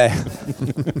 if I may,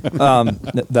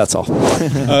 that's all.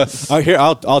 Here,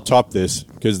 I'll top this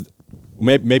because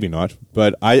maybe not,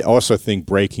 but I also think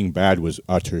Breaking Bad was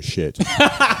utter shit.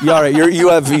 Yeah, all right, you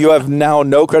have now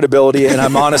no credibility, and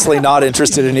I'm honestly not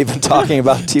interested in even talking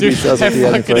about TV shows at the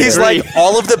end. He's like,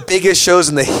 all of the biggest shows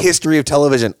in the history of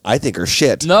television, I think, are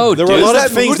shit. No, there were a lot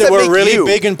of things that were really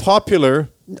big and popular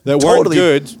that weren't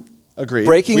good. Agreed.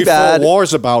 Breaking Bad. We fought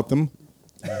wars about them.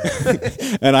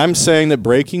 And I'm saying that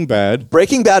Breaking Bad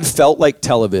felt like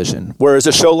television, whereas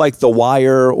a show like The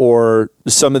Wire or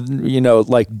some of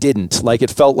didn't. Like it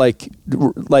felt like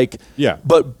yeah.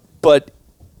 But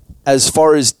as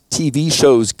far as TV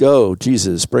shows go,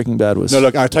 Jesus, Breaking Bad was. No,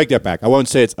 look, I take that back. I won't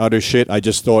say it's utter shit. I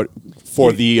just thought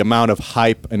for the amount of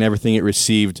hype and everything it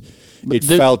received, it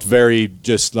felt very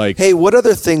just like. Hey, what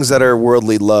other things that are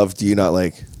worldly love do you not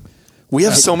like? We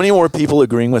have so many more people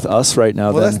agreing with us right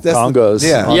now than Kongos.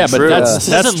 Yeah, but that's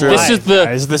true.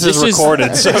 This is recorded.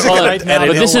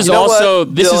 But this is also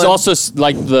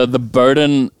like the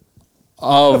burden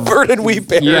of the burden we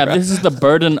bear. Yeah, this is the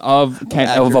burden of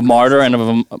a martyr and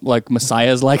of like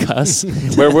messiahs like us,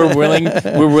 where we're willing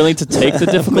to take the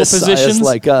difficult positions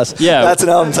like us. Yeah, that's an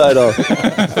album title.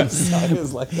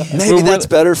 Messiahs like us. Maybe that's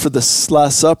better for the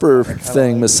Last Supper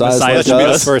thing. Messiahs like us. That should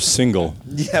be the first single.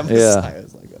 Yeah,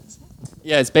 Messiahs like us.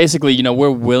 Yeah, it's basically,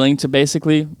 we're willing to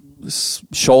basically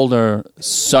shoulder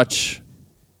such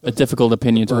a difficult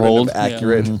opinion to hold.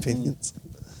 Accurate opinions.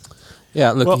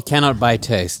 Yeah, look, you cannot buy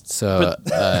taste. So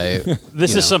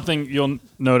this is something you'll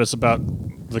notice about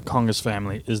the Kongos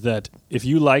family is that if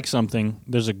you like something,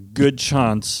 there's a good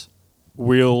chance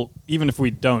even if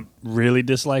we don't really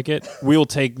dislike it, we'll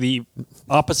take the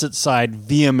opposite side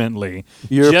vehemently.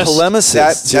 You're a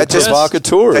polemicist. That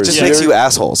just makes you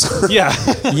assholes. Yeah.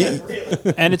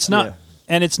 And it's not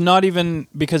and it's not even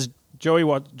because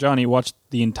Johnny watched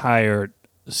the entire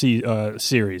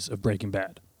series of Breaking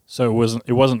Bad. So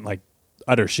it wasn't like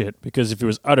utter shit, because if it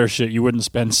was utter shit, you wouldn't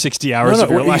spend 60 hours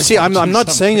of your life. You see, I'm not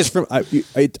saying this from.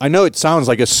 I know it sounds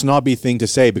like a snobby thing to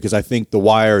say because I think The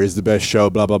Wire is the best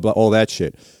show. Blah blah blah, all that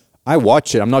shit. I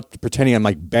watch it. I'm not pretending I'm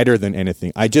like better than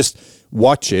anything. I just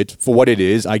watch it for what it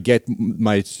is. I get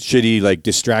my shitty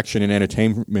distraction and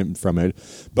entertainment from it.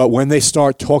 But when they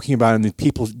start talking about it and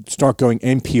people start going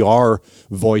NPR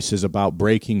voices about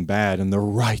Breaking Bad and the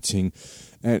writing,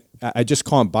 and I just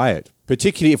can't buy it.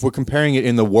 Particularly if we're comparing it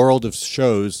in the world of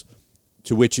shows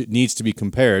to which it needs to be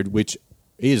compared, which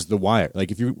is The Wire.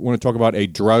 Like if you want to talk about a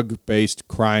drug-based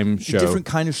crime show, different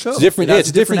kind of show. It's different. It's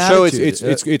a different show.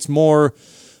 It's more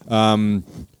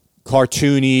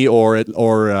cartoony or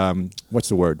what's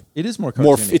the word? It is more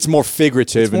cartoony. It's more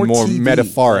figurative and more TV.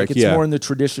 metaphoric. It's more in the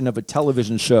tradition of a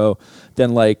television show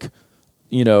than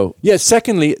Yeah.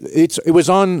 Secondly, it was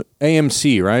on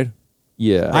AMC, right?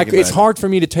 Yeah, it's hard for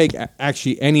me to take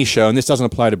actually any show, and this doesn't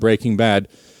apply to Breaking Bad,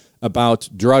 about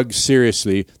drugs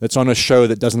seriously that's on a show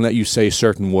that doesn't let you say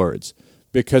certain words.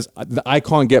 Because I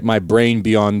can't get my brain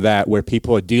beyond that, where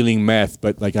people are dealing meth,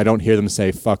 but I don't hear them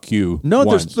say "fuck you." No,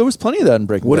 there was plenty of that in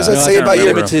Breaking Bad. What does that say about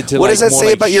your? What does that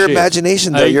say about your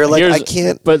imagination? Though you're like, I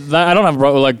can't. But I don't have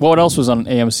what else was on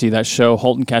AMC? That show,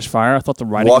 *Halt and Catch Fire*. I thought the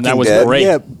writing on that was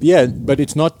great. Yeah, but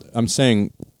it's not. I'm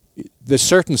saying there's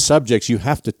certain subjects you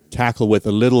have to tackle with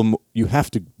a little. You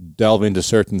have to delve into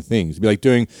certain things. It'd be like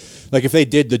doing, if they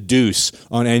did The Deuce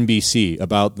on NBC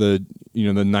about the the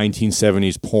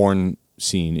 1970s porn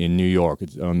scene in New York.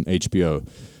 It's on HBO,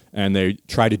 and they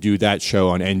try to do that show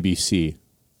on NBC,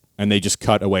 and they just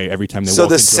cut away every time they. So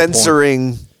the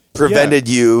censoring prevented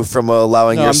you from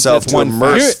allowing yourself to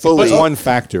immerse fully. That's one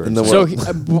factor in the world.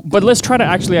 So, but let's try to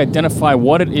actually identify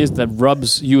what it is that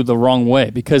rubs you the wrong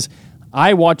way, because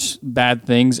I watch bad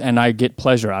things and I get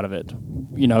pleasure out of it.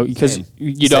 Because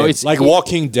it's like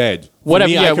Walking Dead. Whatever.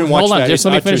 Me, yeah, hold on. Just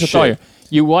let me finish the thought shit. here.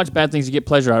 You watch bad things, you get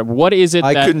pleasure out of it. What is it?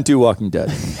 I couldn't do Walking Dead.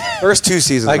 First 2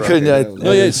 seasons. I couldn't.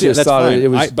 That's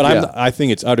fine. I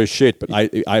think it's utter shit. But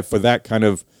I for that kind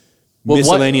of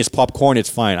miscellaneous popcorn, it's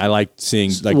fine. I like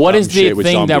seeing like. What is the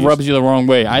thing that zombies. rubs you the wrong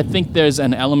way? I think there's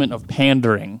an element of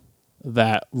pandering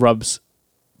that rubs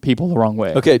people the wrong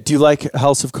way. Okay. Do you like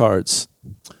House of Cards?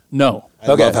 No. I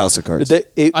love House of Cards.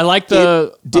 I like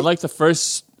the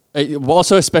first.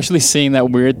 Also, especially seeing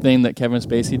that weird thing that Kevin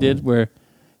Spacey did, where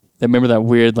remember that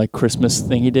weird like Christmas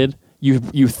thing he did. You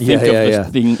think of this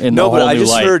thing in a whole new light. No, but I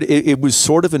just heard it was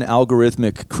sort of an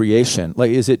algorithmic creation.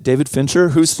 Like, is it David Fincher?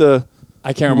 Who's the?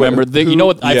 I can't remember. You know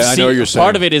what? I know what you're saying.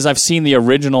 Part of it is I've seen the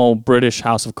original British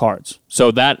House of Cards, so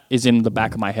that is in the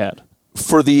back of my head.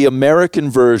 For the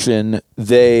American version,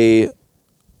 they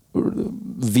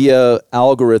via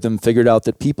algorithm figured out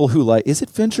that people who like is it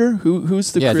Fincher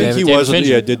who's the creator? He wasn't.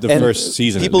 Yeah, did the first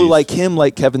season. People who like him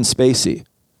like Kevin Spacey.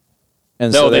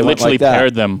 And no, so they literally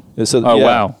paired them. So,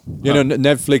 wow!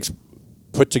 Netflix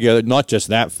put together not just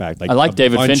that fact. Like I like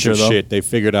David bunch Fincher of though. Shit. They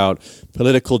figured out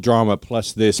political drama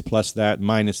plus this plus that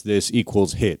minus this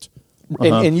equals hit.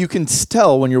 And you can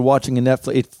tell when you're watching a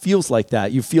Netflix, it feels like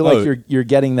that. You feel like you're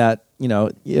getting that,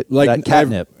 like that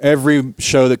catnip. Every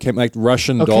show that came, like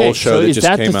Russian doll show that just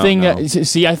came out.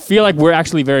 See, I feel like we're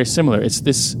actually very similar.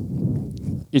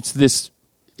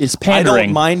 It's pandering. I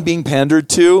don't mind being pandered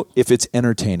to if it's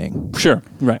entertaining. Sure,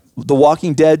 right. The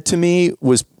Walking Dead to me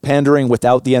was pandering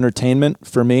without the entertainment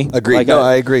for me. Agreed.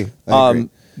 I agree.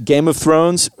 Game of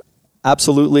Thrones,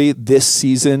 absolutely. This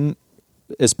season,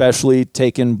 especially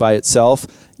taken by itself,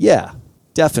 yeah,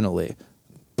 definitely.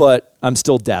 But I'm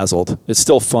still dazzled. It's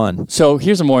still fun. So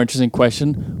here's a more interesting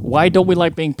question. Why don't we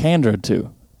like being pandered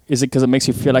to? Is it because it makes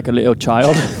you feel like a little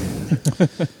child?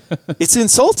 It's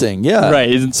insulting, yeah. Right,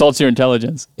 it insults your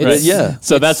intelligence. Right? Yeah.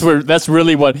 So that's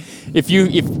really what if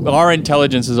our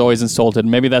intelligence is always insulted,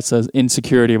 maybe that's an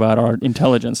insecurity about our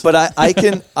intelligence. But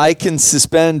I can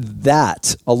suspend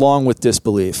that along with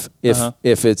disbelief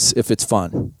if it's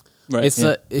fun. Right. It's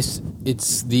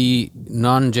the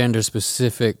non-gender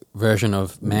specific version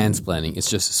of mansplaining. It's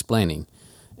just splaining.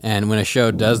 And when a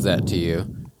show does that to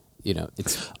you,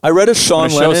 it's. I read a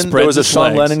Sean Lennon. There was a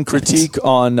Sean Lennon critique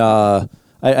on.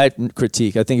 I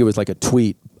think it was like a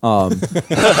tweet, but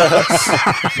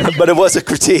it was a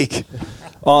critique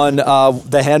on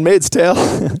The Handmaid's Tale,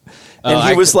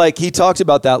 and he talked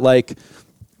about that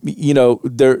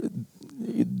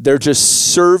they're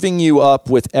just serving you up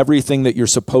with everything that you're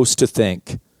supposed to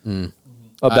think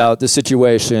about the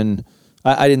situation.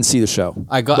 I didn't see the show.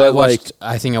 I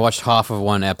think I watched half of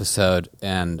one episode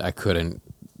and I couldn't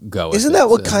go with Isn't it, that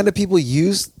what kind of people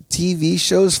use TV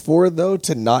shows for, though?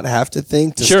 To not have to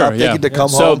think, to Sure, stop thinking, to come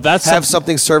home, have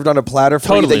something served on a platter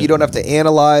for you that you don't have to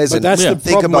analyze and that's the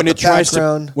think problem about when the it tries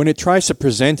background. when it tries to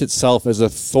present itself as a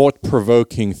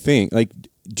thought-provoking thing, like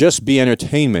just be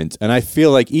entertainment. And I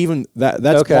feel like even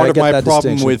that's part of my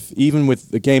problem with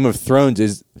the Game of Thrones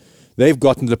is they've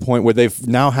gotten to the point where they've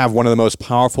now have one of the most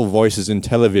powerful voices in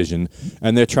television,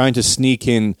 and they're trying to sneak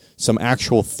in some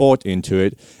actual thought into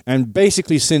it. And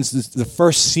basically, since the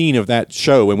first scene of that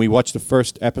show, when we watched the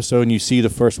first episode and you see the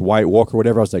first White Walker or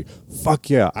whatever, I was like, fuck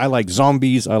yeah, I like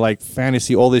zombies, I like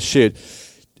fantasy, all this shit.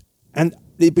 And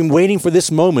they've been waiting for this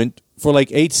moment for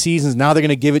like 8 seasons. Now they're going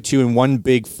to give it to you in one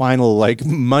big final like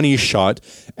money shot.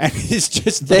 And it's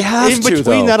just they have in to, between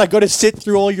though. that, I got to sit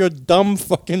through all your dumb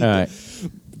fucking dialogue.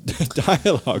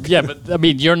 Yeah, but I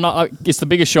mean, you're not. It's the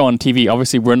biggest show on TV.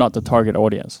 Obviously, we're not the target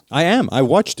audience. I am. I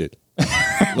watched it.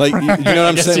 Like, you know what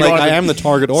I'm saying? Like, I am the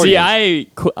target audience. See,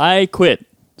 I quit.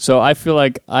 So I feel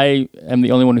like I am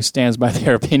the only one who stands by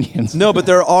their opinions. No, but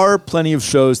there are plenty of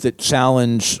shows that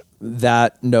challenge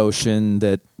that notion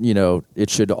that, it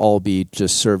should all be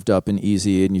just served up and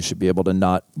easy, and you should be able to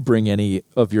not bring any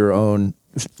of your own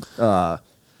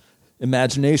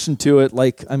imagination to it.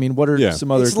 Like, I mean, what are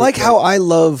some other... It's like how I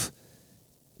love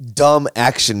dumb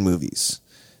action movies.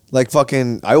 Like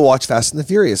fucking, I watch Fast and the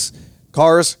Furious.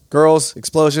 Cars, girls,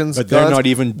 explosions, but guns. they're not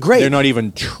even great. They're not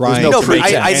even trying. No, to but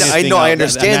I know, I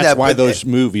understand that's that. Why those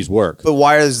movies work? But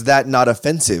why is that not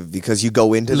offensive? Because you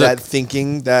go into that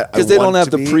thinking that because they don't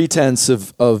have the pretense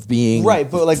of being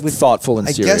right, but like with thoughtful and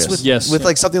serious. I guess with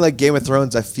like something like Game of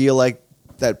Thrones, I feel like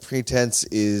that pretense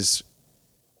is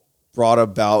brought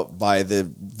about by the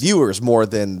viewers more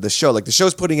than the show. Like the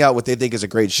show's putting out what they think is a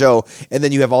great show, and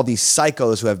then you have all these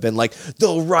psychos who have been like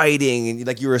the writing, and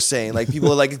like you were saying, like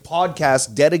people are like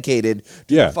podcasts dedicated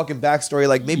to the fucking backstory.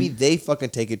 Like maybe they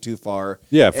fucking take it too far.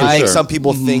 Yeah, for and I think sure. some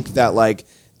people think that like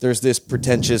there's this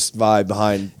pretentious vibe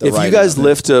behind the If you writing guys of it.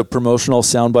 lift a promotional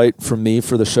soundbite from me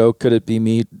for the show, could it be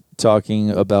me talking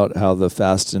about how the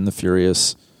Fast and the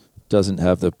Furious doesn't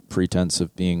have the pretense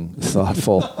of being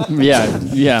thoughtful?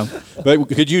 Yeah. But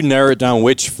could you narrow it down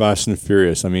which Fast and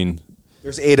Furious? I mean,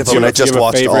 There's 8 of do you them, and I have- do you just have a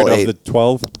watched favorite all 8. of the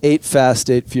 12? 8 Fast,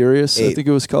 8 Furious, I 8. think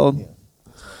it was called.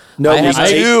 No, I it was have-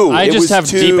 2. I It just was have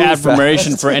 2 deep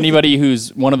admiration Fast. for anybody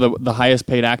who's one of the highest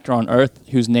paid actor on earth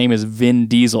whose name is Vin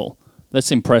Diesel.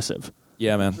 That's impressive.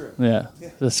 Yeah, man. Yeah.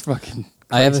 That's fucking...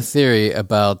 I have a theory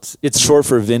about, It's short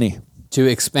for Vinny. to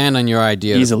expand on your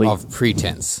idea Easily. of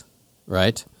pretense,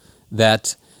 right?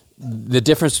 That the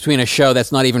difference between a show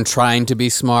that's not even trying to be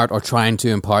smart or trying to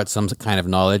impart some kind of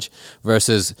knowledge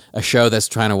versus a show that's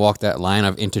trying to walk that line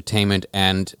of entertainment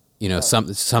and,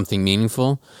 something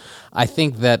meaningful. I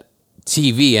think that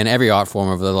TV and every art form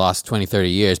over the last 20, 30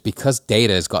 years, because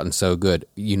data has gotten so good,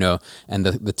 and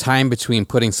the time between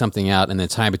putting something out and the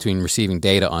time between receiving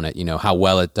data on it, how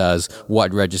well it does,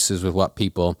 what registers with what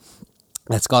people,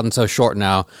 that's gotten so short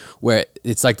now where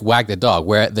it's like wag the dog,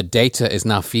 where the data is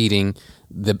now feeding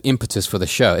the impetus for the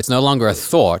show. It's no longer a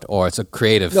thought or it's a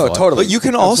creative thought. totally. But you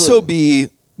can also be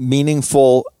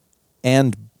meaningful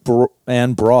and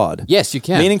broad. Yes, you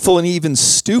can. Meaningful and even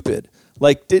stupid.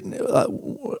 Like,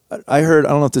 I heard, I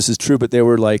don't know if this is true, but they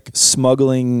were like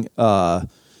smuggling like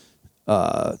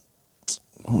a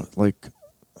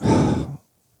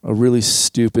really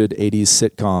stupid 80s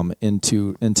sitcom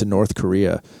into North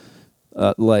Korea,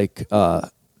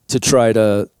 to try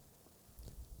to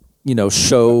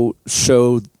show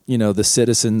the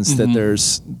citizens that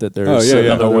there's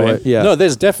another way. Yeah. No,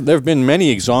 there have been many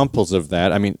examples of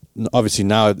that. I mean, obviously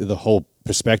now the whole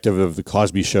perspective of the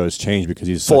Cosby Show has changed because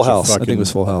he's Full such House. a I fucking think it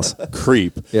was Full House.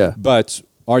 creep. Yeah. But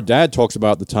our dad talks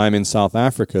about the time in South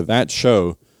Africa. That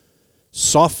show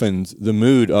softened the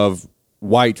mood of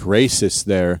white racists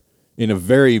there in a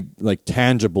very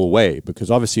tangible way,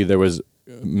 because obviously there was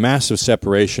massive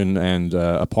separation and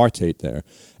apartheid there,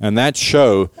 and that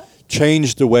show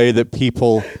changed the way that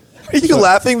people. Are you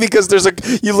laughing because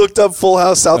you looked up Full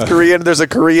House South Korean and there's a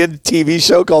Korean TV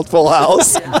show called Full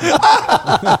House?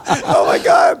 Oh my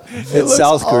God. It's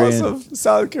South Korean. Awesome.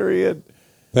 South Korean.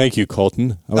 Thank you,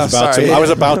 Colton. I was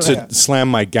about to slam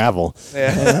my gavel.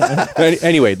 Yeah. But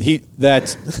anyway,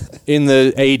 that in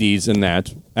the 80s and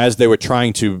that, as they were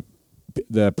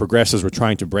the progressives were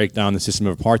trying to break down the system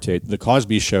of apartheid, the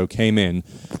Cosby Show came in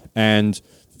and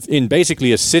in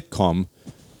basically a sitcom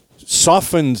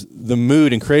softened the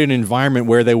mood and created an environment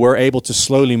where they were able to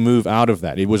slowly move out of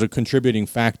that. It was a contributing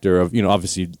factor of,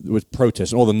 obviously with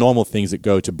protests and all the normal things that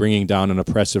go to bringing down an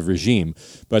oppressive regime.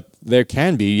 But there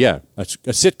can be, a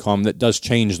sitcom that does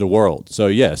change the world. So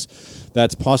yes,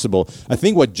 that's possible. I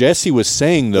think what Jesse was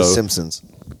saying, though... The Simpsons.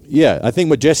 Yeah, I think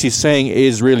what Jesse's saying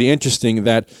is really interesting,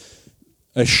 that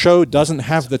a show doesn't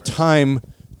have the time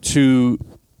to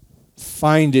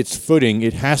find its footing.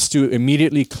 It has to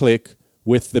immediately click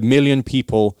with the million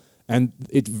people, and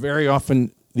it very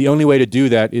often, the only way to do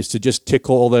that is to just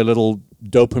tickle all their little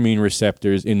dopamine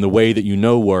receptors in the way that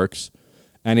works,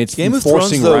 and it's Game of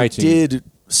enforcing Thrones, though, writing. did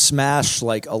smash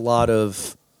a lot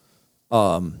of,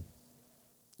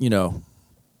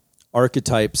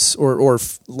 archetypes or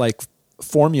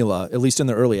formula, at least in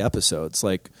the early episodes,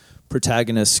 like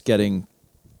protagonists getting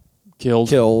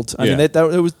killed. I mean, they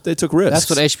took risks. That's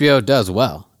what HBO does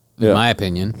well, in my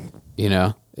opinion.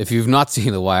 If you've not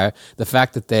seen The Wire, the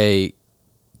fact that they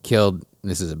killed,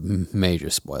 this is a major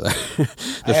spoiler.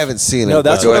 I haven't seen it. No,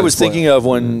 that's but what go I ahead was and spoil thinking it. of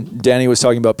when Danny was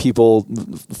talking about people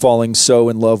falling so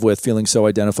in love with, feeling so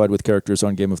identified with characters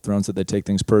on Game of Thrones that they take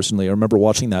things personally. I remember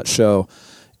watching that show,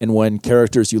 and when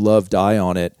characters you love die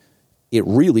on it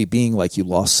really being like you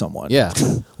lost someone. Yeah.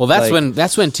 Well, that's when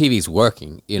TV's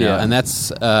working, and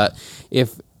that's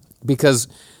because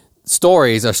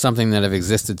stories are something that have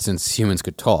existed since humans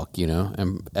could talk,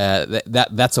 and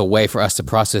that's a way for us to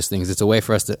process things. It's a way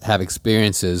for us to have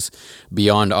experiences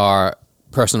beyond our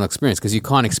personal experience, because you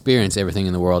can't experience everything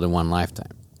in the world in one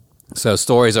lifetime. So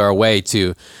stories are a way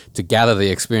to gather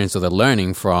the experience or the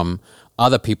learning from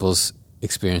other people's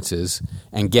experiences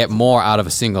and get more out of a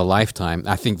single lifetime.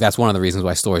 I think that's one of the reasons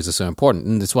why stories are so important,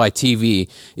 and that's why TV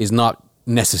is not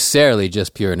necessarily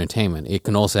just pure entertainment. It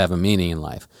can also have a meaning in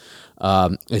life.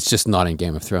 It's just not in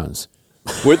Game of Thrones.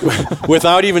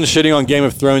 Without even shitting on Game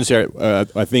of Thrones here,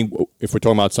 I think if we're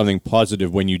talking about something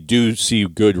positive, when you do see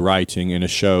good writing in a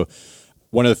show,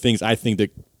 one of the things I think that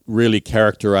really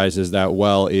characterizes that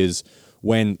well is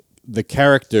when the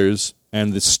characters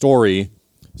and the story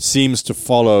seems to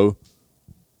follow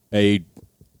a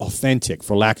authentic,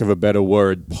 for lack of a better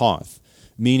word, path,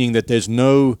 meaning that there's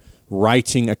no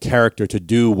writing a character to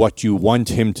do what you want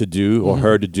him to do or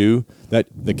her to do, that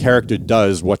the character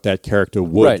does what that character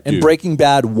would right. do. And Breaking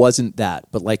Bad wasn't that,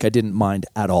 but like I didn't mind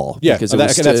at all. Yeah, because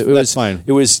that's fine.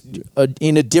 It was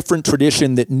in a different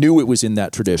tradition that knew it was in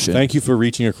that tradition. Thank you for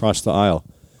reaching across the aisle.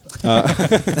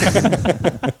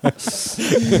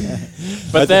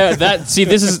 But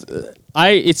this is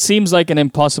it seems like an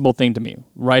impossible thing to me,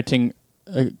 writing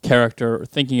a character or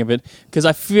thinking of it, because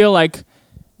I feel like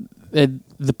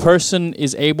the person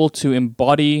is able to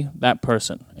embody that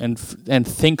person and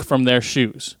think from their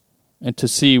shoes and to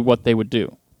see what they would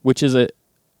do, which is a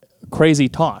crazy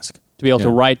task to be able to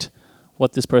write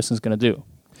what this person is going to do.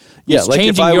 Yeah, it's like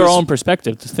changing your own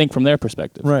perspective to think from their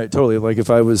perspective. Right, totally. Like if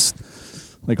I was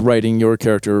like writing your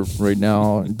character right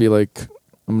now, I'd be like,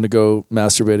 I'm gonna go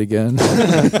masturbate again,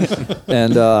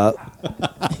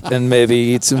 and maybe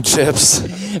eat some chips.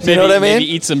 You know what I mean?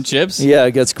 Maybe eat some chips. Yeah,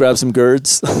 I guess grab some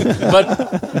gourds.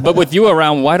 but with you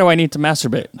around, why do I need to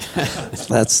masturbate?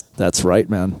 That's right,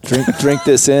 man. Drink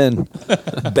this in,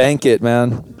 bank it,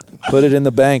 man. Put it in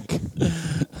the bank.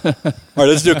 All right,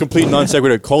 let's do a complete non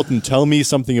sequitur. Colton, tell me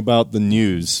something about the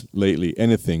news lately.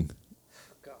 Anything.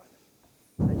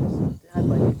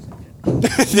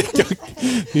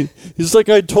 He's like,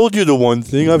 I told you the one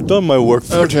thing. I've done my work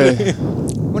for today.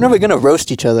 When are we going to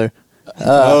roast each other?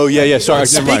 Yeah. Sorry.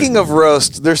 Speaking of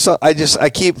roast, I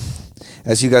keep,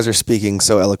 as you guys are speaking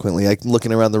so eloquently, I'm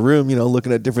looking around the room,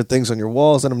 looking at different things on your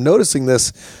walls, and I'm noticing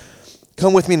this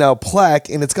Come With Me Now plaque,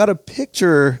 and it's got a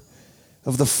picture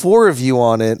of the four of you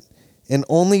on it, and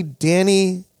only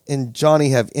Danny and Johnny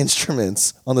have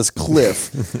instruments on this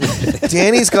cliff.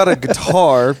 Danny's got a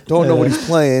guitar, don't know what he's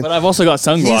playing. But I've also got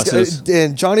sunglasses.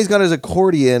 And Johnny's got his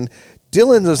accordion.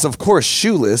 Dylan is, of course,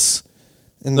 shoeless.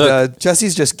 And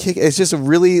Jesse's just kicking. It's just a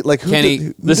really, like...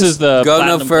 This is the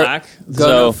platinum plaque. Go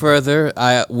no further.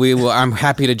 I'm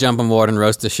happy to jump on board and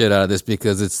roast the shit out of this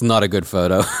because it's not a good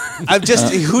photo.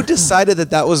 Who decided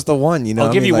that was the one?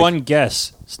 I'll give you one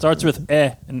guess. Starts with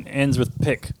and ends with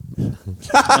pick. They spent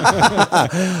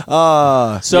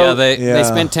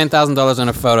 $10,000 on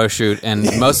a photo shoot,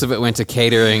 and most of it went to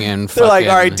catering and. They're like,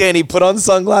 all right, Danny, put on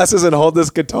sunglasses and hold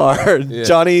this guitar. Yeah.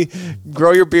 Johnny,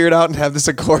 grow your beard out and have this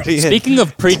accordion. Speaking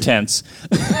of pretense,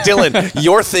 Dylan,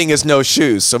 your thing is no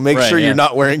shoes, so make sure you're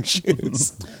not wearing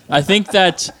shoes. I think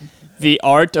that the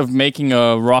art of making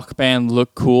a rock band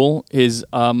look cool is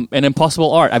an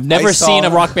impossible art. I've never seen a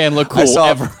rock band look cool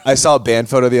ever. I saw a band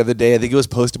photo the other day. I think it was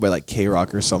posted by like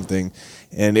K-Rock or something,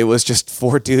 and it was just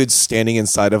four dudes standing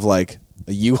inside of like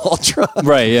a U-Haul truck.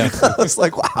 Right, yeah. I was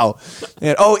like, wow.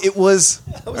 And it was...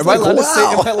 Am I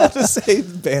allowed to say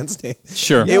the band's name?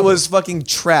 Sure. It was fucking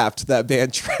Trapped, that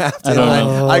band Trapped.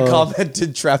 I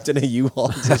commented Trapped in a U-Haul.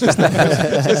 just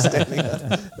standing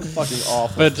there. Fucking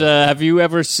awful. But have you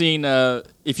ever seen...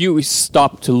 if you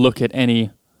stop to look at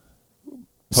any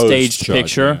staged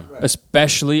picture,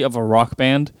 especially of a rock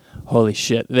band... Holy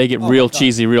shit! They get real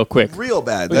cheesy real quick. Real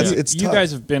bad. You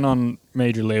guys have been on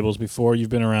major labels before. You've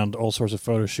been around all sorts of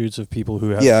photo shoots of people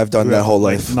who have... Yeah, I've done that whole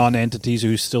life. Non-entities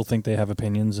who still think they have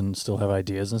opinions and still have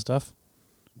ideas and stuff.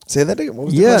 Say that again. What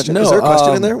was the question? Is there a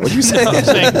question in there? What did you say? I'm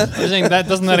saying that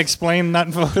doesn't that explain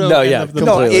that photo? No, yeah.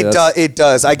 It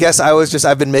does. I guess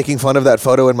I've been making fun of that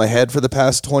photo in my head for the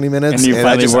past 20 minutes. And you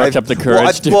finally worked up the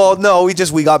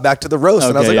courage. We got back to the roast,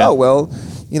 and I was like, oh, well,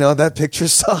 that picture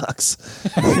sucks.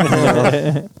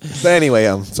 But anyway,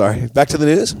 I'm sorry. Back to the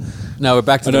news? No, we're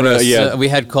back to the roast. We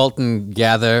had Colton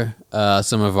gather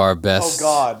some of our best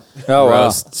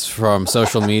roasts from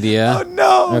social media. Oh,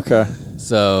 no. Okay.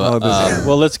 So,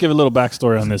 well, let's give a little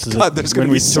backstory on this.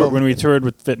 When we toured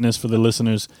with Fitness for the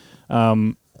listeners,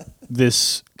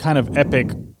 this kind of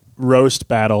epic roast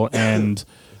battle, and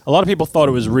a lot of people thought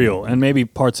it was real, and maybe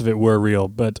parts of it were real,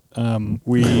 but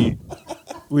we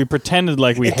pretended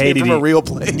like we hated from a real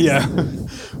place. Yeah,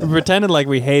 we pretended like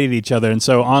we hated each other, and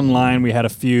so online we had a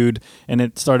feud, and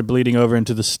it started bleeding over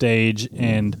into the stage.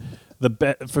 And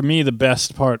for me, the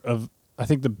best part of, I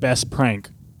think the best prank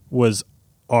was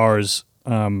ours.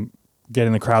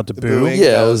 Getting the crowd to boo.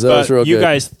 Yeah, that was real good. You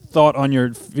guys thought on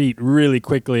your feet really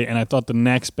quickly, and I thought the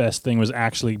next best thing was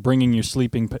actually bringing your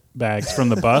sleeping bags from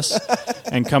the bus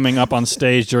and coming up on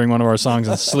stage during one of our songs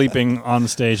and sleeping on the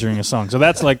stage during a song. So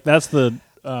that's the...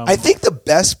 I think the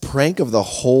best prank of the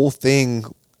whole thing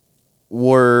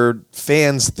were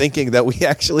fans thinking that we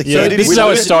actually... Yeah, this is how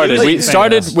it started. We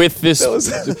started with this...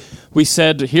 We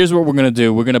said, here's what we're going to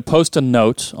do. We're going to post a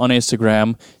note on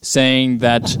Instagram saying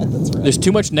that there's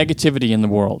too much negativity in the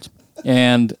world.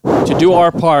 And to do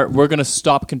our part, we're going to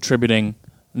stop contributing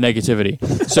negativity.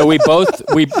 So we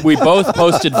both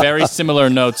posted very similar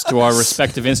notes to our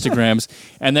respective Instagrams,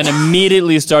 and then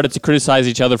immediately started to criticize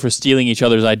each other for stealing each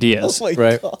other's ideas.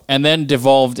 Right. And then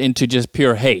devolved into just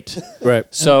pure hate. Right.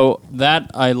 So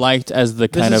that I liked as the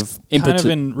kind of impetus. Kind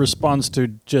of in response to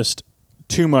just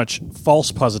too much false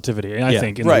positivity, I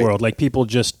think, in the world. Like people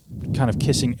just kind of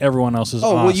kissing everyone else's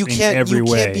ass you in can't, every you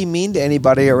way. can't be mean to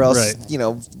anybody or else,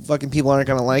 Right. Fucking people aren't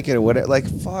going to like it or whatever. Like,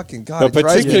 fucking God. But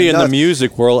particularly in the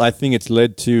music world, I think it's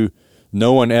led to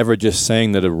no one ever just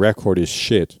saying that a record is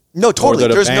shit. No, totally.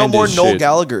 There's no more Noel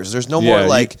Gallaghers. There's no more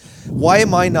why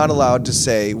am I not allowed to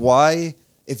say,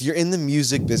 if you're in the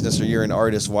music business or you're an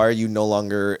artist, why are you no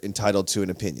longer entitled to an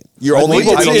opinion? You're only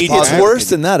entitled to it's worse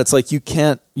than that. It's like you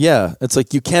can't. Yeah, it's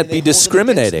like you can't be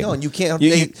discriminating. No, and you can't.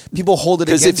 People hold it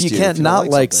against you. Because if you can't not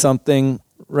like something,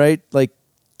 right? Like,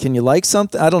 can you like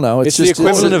something? I don't know. It's just the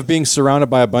equivalent of being surrounded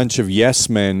by a bunch of yes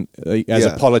men as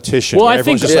a politician. Well, I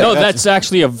think that's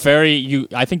actually a very.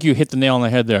 I think you hit the nail on the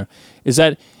head there. Is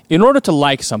that in order to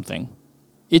like something,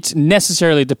 it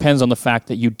necessarily depends on the fact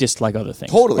that you dislike other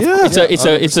things. Totally. Yeah.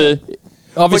 It's a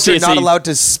obviously but you're not allowed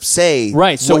to say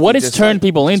right. So what it's turned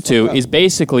people into is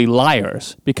basically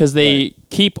liars because they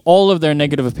keep all of their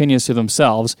negative opinions to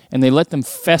themselves and they let them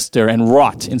fester and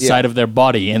rot inside of their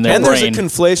body and their brain. And there's a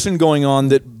conflation going on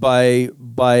that by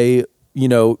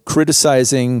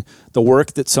criticizing the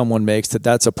work that someone makes,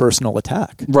 that's a personal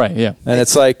attack. Right. Yeah. And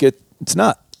it's like it's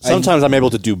not. Sometimes I'm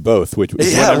able to do both, which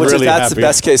that's the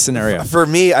best case scenario. For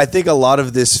me, I think a lot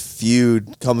of this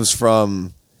feud comes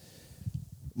from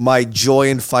my joy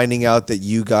in finding out that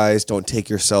you guys don't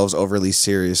take yourselves overly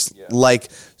serious, like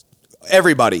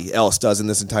everybody else does in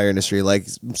this entire industry. Like,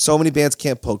 so many bands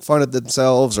can't poke fun at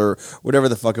themselves or whatever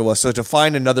the fuck it was. So to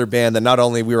find another band that not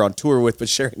only we were on tour with, but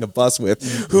sharing a bus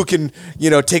with, who can,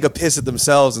 take a piss at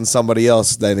themselves and somebody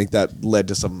else, I think that led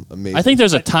to some amazing. I think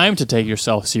there's a time to take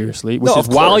yourself seriously, which is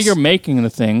while you're making the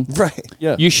thing. Right.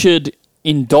 Yeah. You should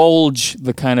indulge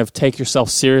the kind of take yourself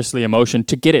seriously emotion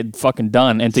to get it fucking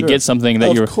done and to get something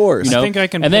that you're, of course. I think I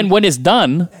can. And then when it's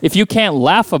done, if you can't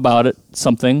laugh about it,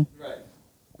 something.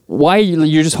 Why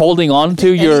you're just holding on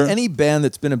to any band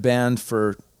that's been a band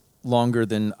for longer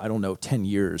than 10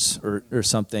 years or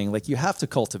something, like you have to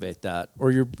cultivate that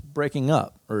or you're breaking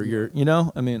up or you're I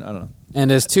don't know.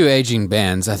 And as two aging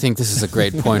bands, I think this is a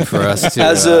great point for us to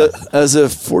as a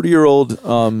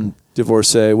 40-year-old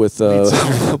divorcee with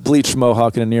a bleached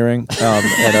mohawk and an earring, and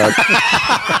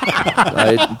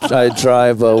I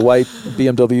drive a white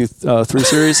BMW 3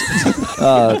 Series.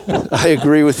 I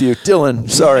agree with you, Dylan.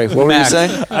 Sorry, what were you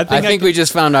saying? I think we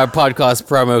just found our podcast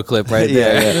promo clip right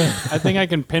there. Yeah. I think I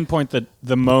can pinpoint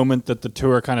the moment that the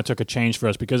tour kind of took a change for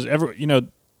us because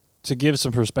to give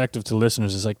some perspective to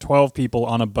listeners, it's like 12 people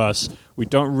on a bus. We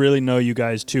don't really know you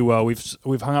guys too well.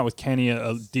 We've hung out with Kenny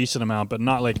a decent amount, but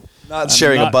not like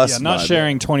sharing a bus. Yeah, not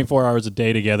sharing 24 hours a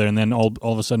day together, and then all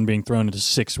of a sudden being thrown into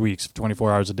 6 weeks of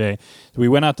 24 hours a day. So we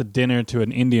went out to dinner to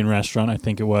an Indian restaurant, I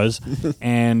think it was,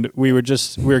 and we were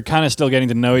kind of still getting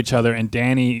to know each other. And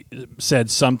Danny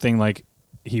said something like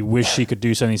he wished he could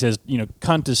do something. He says,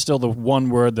 "Cunt is still the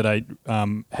one word that I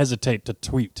hesitate to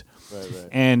tweet." Right.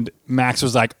 And Max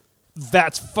was like,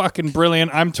 "That's fucking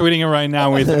brilliant. I'm tweeting it right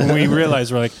now." And we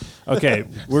realized, we're like, okay,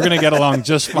 we're going to get along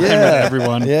just fine with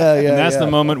everyone. Yeah. And that's the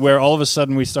moment where all of a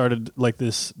sudden we started like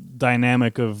this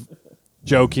dynamic of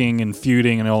joking and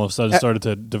feuding and all of a sudden started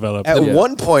to develop. At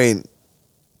one point,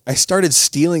 I started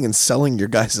stealing and selling your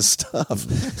guys' stuff.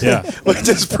 Yeah. Which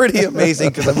is pretty amazing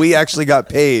because we actually got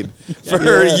paid for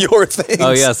your things. Oh,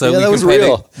 yeah. So we can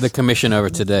pay the commission over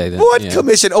today. Then. What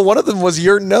commission? Oh, one of them was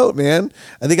your note, man.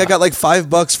 I think I got like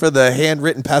 $5 for the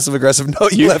handwritten passive-aggressive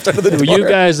note you left under the door. You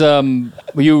guys,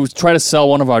 you try to sell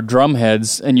one of our drum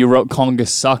heads and you wrote Kongos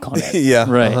suck on it. Yeah.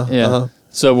 Right. Uh-huh.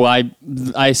 So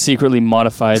I secretly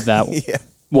modified that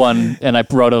one, and I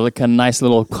wrote a nice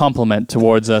little compliment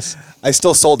towards us. I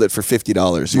still sold it for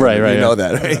 $50. You know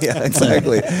that, right? Yeah,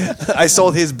 exactly. I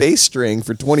sold his bass string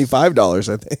for $25,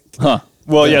 I think. Huh.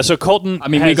 Well, yeah. So Colton,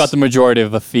 we got the majority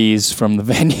of the fees from the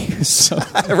venues. So.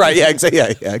 Right? Yeah.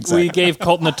 Exactly. We gave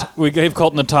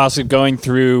Colton a task of going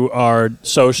through our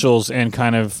socials and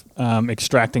kind of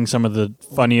extracting some of the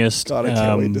funniest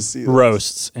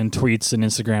roasts and tweets and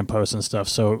Instagram posts and stuff.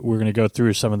 So we're going to go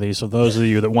through some of these. So those of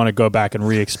you that want to go back and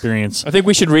re-experience, I think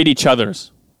we should read each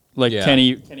other's. Like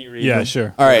Kenny read. Yeah, them.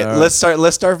 sure. All right, let's start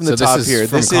from the top here.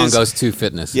 From Kongos to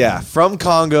Fitness. Yeah, from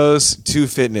Kongos to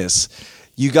Fitness.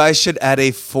 You guys should add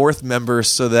a fourth member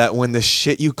so that when the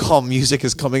shit you call music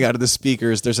is coming out of the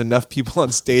speakers, there's enough people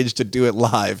on stage to do it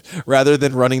live rather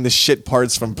than running the shit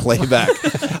parts from playback.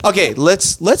 Okay,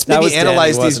 let's maybe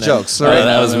analyze these jokes. All right,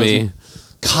 that was me.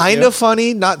 kind of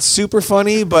funny, not super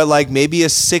funny, but like maybe a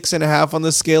 6.5 on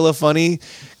the scale of funny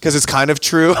because it's kind of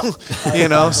true, you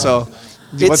know. So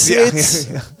it's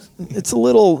a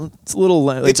little.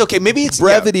 Like, it's okay. Maybe it's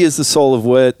brevity is the soul of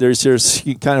wit.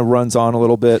 He kind of runs on a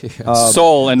little bit.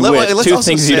 Soul and wit, two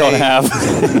things you don't have.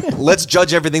 Let's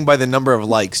judge everything by the number of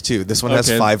likes too. This one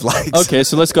has 5 likes. Okay,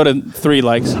 so let's go to 3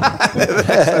 likes.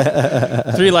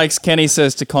 3 likes. Kenny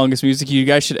says to Kongos Music, "You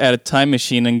guys should add a time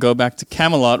machine and go back to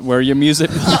Camelot where your music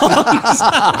belongs."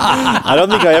 I don't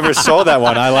think I ever saw that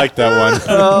one. I like that one.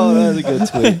 Oh, that's a good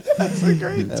tweet. That's a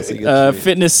great tweet.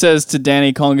 Fitness says to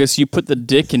Danny Kongos, "You put the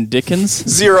dick in Dickens."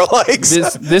 0 likes.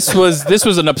 This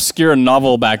was an obscure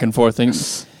novel back and forth thing.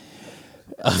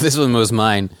 This one was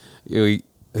mine. You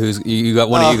got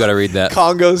one of you got to read that.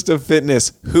 Kongos to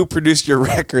Fitness. Who produced your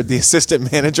record? The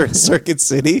assistant manager at Circuit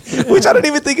City, which I don't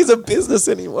even think is a business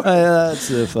anymore. That's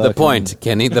the point,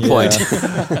 Kenny. The point.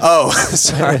 Oh,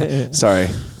 sorry.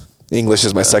 English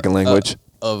is my second language.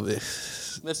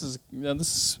 This is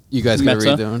you guys got to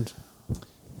read that one.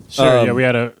 Sure. Yeah, we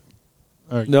had a.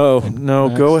 No,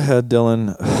 go ahead,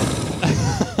 Dylan.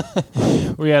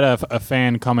 We had a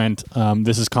fan comment,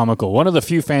 this is comical. One of the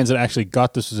few fans that actually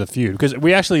got this as a feud, because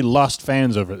we actually lost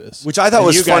fans over this. Which I thought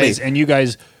was funny. And you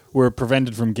guys were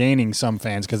prevented from gaining some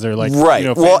fans because they're like, right.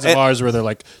 Fans of ours where they're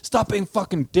like, stop being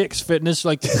fucking dicks, Fitness.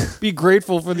 Like, be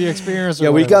grateful for the experience. Yeah,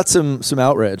 we got some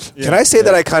outrage. Yeah. Can I say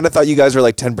that I kind of thought you guys were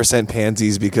like 10%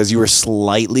 pansies because you were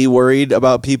slightly worried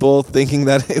about people thinking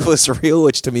that it was real,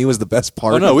 which to me was the best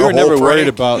part. Oh, no, we were never worried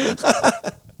about...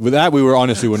 With that, we were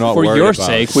not worried about. For your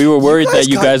sake, we were worried that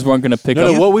you guys weren't going to pick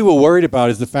up. No, what we were worried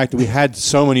about is the fact that we had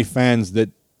so many fans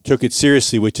that took it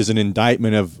seriously, which is an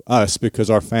indictment of us because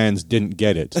our fans didn't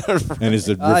get it, and is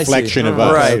a reflection of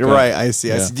us. Right. I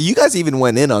see. You guys even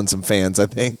went in on some fans, I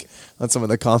think, on some of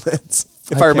the comments,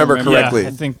 if I remember correctly. Yeah,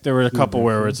 I think there were a couple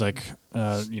where it's like,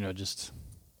 just.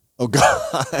 Oh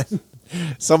God!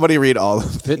 Somebody read all of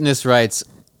them. Fitness writes,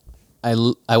 I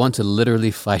want to literally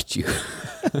fight you.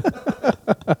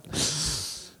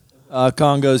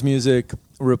 Kongos Music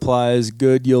replies,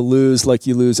 "Good, you'll lose like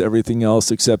you lose everything else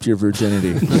except your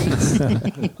virginity."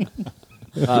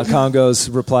 Kongos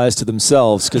replies to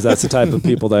themselves because that's the type of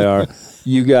people they are.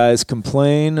 "You guys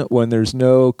complain when there's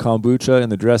no kombucha in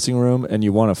the dressing room and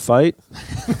you want to fight."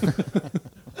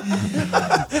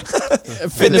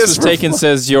 Fitness was taken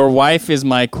says, "Your wife is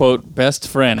my quote best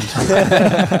friend."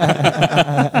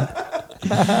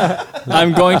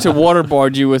 "I'm going to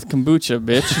waterboard you with kombucha,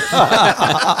 bitch."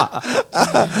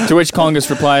 To which Kongos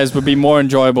replies, "Would be more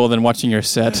enjoyable than watching your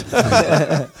set."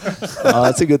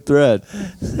 That's a good thread.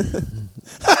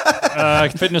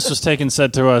 Fitness was taken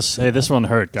said to us, "Hey, this one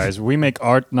hurt, guys. We make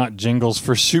art, not jingles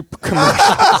for soup commercials."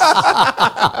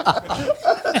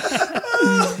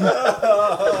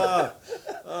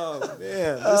 Oh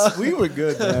man, we were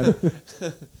good, man.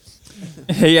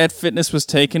 Hey, at Fitness was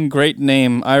taken. Great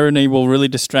name. Irony will really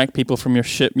distract people from your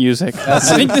shit music. I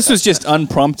think this was just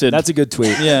unprompted. That's a good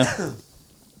tweet. Yeah.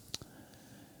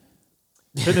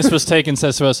 Fitness was taken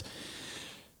says to us,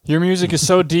 "Your music is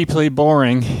so deeply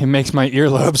boring, it makes my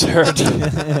earlobes hurt."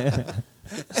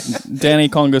 Danny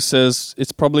Kongos says,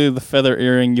 "It's probably the feather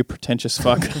earring, you pretentious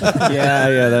fuck."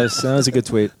 Yeah, that was a good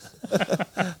tweet.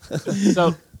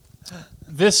 So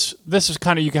this is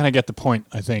kind of, you kind of get the point,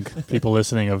 I think, people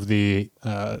listening, of the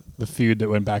feud that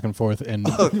went back and forth. And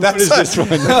what is this one?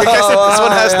 This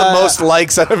one has the most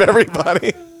likes out of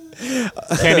everybody.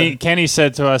 Kenny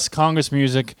said to us, "Kongos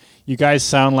Music, you guys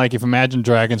sound like if Imagine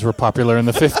Dragons were popular in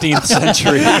the 15th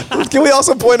century." Can we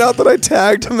also point out that I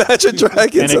tagged Imagine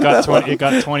Dragons? And it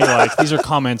got 20 likes. These are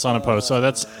comments on a post, so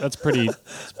that's pretty.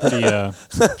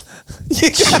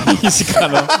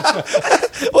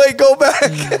 Wait, go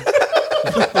back.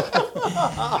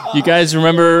 You guys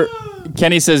remember?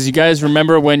 Kenny says, "You guys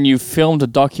remember when you filmed a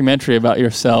documentary about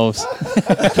yourselves?"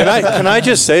 Can I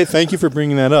just say thank you for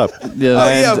bringing that up?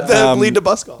 Yeah. Lead to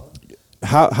bus call.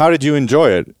 How did you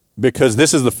enjoy it? Because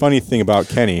this is the funny thing about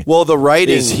Kenny. Well, the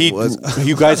writing is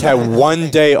you guys had one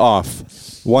day off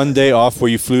where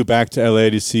you flew back to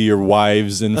LA to see your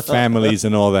wives and families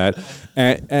and all that.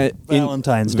 And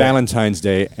Valentine's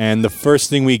Day. And the first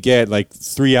thing we get, like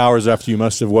 3 hours after you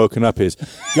must have woken up, is,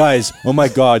 "Guys, oh my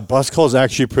God, Bus Call's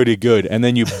actually pretty good." And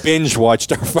then you binge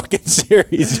watched our fucking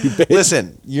series.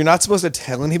 Listen, you're not supposed to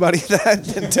tell anybody that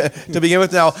to begin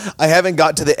with. Now, I haven't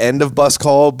got to the end of Bus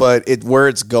Call, but where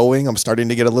it's going, I'm starting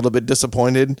to get a little bit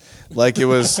disappointed. Like, it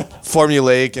was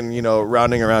formulaic and,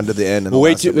 rounding around to the end. Well,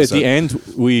 wait, at the end,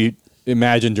 we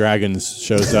Imagine Dragons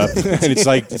shows up, and it's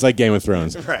like Game of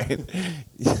Thrones. Right.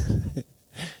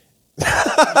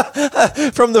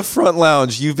 From the front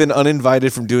lounge, you've been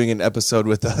uninvited from doing an episode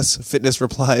with us. Fitness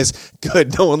replies,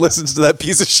 good, no one listens to that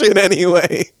piece of shit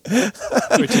anyway.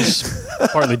 Which is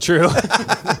partly true.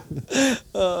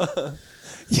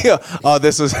 Yeah. Oh,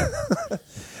 this was...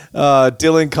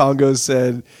 Dylan Kongos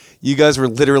said, you guys were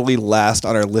literally last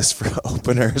on our list for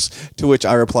openers, to which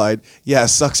I replied, yeah,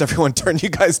 sucks everyone turned you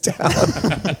guys down.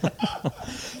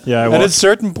 Yeah, and at a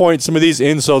certain point, some of these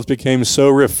insults became so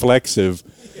reflexive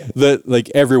that like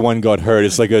everyone got hurt.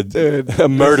 It's like a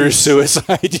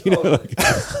murder-suicide, you know? Like.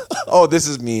 Oh, this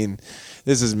is mean.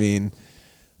 This is mean.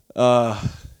 All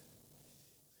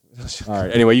right.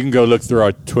 Anyway, you can go look through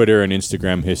our Twitter and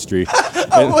Instagram history.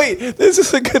 Oh, wait. This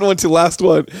is a good one, too. Last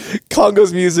one.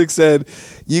 Kongos Music said,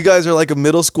 you guys are like a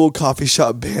middle school coffee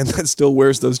shop band that still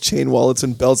wears those chain wallets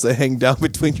and belts that hang down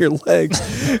between your legs.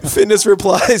 Fitness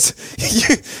replies,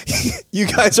 you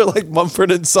guys are like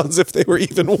Mumford and Sons if they were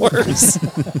even worse.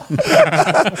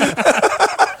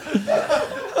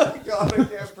 Oh, God, I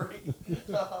can't breathe.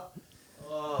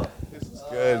 Oh, this is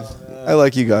good. I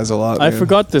like you guys a lot, I man.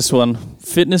 forgot this one.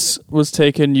 Fitness was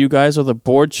taken. You guys are the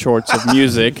board shorts of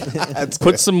music.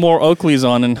 Put some more Oakleys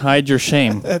on and hide your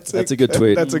shame. That's a good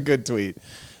tweet. That's a good tweet.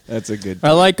 That's a good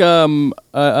tweet.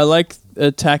 I like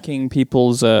attacking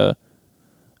people's shame.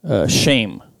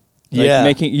 Like Yeah.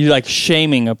 making you like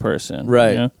shaming a person.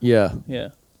 Right. You know? Yeah. Yeah.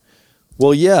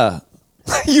 Well, yeah.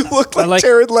 You look like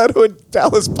Jared Leto in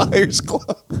Dallas Buyers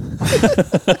Club.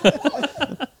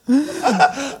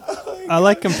 I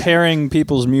like comparing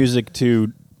people's music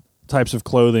to types of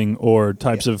clothing or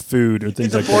types of food or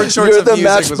things like that. You're the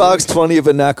Matchbox 20 of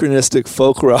anachronistic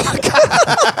folk rock.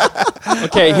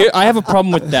 Okay, here I have a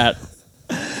problem with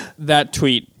that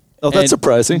tweet. Oh, that's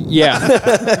surprising. Yeah.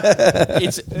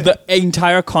 It's the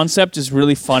entire concept is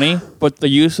really funny, but the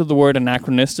use of the word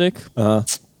anachronistic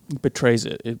betrays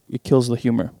it. It kills the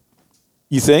humor.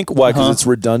 You think? Why? Because it's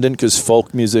redundant? Because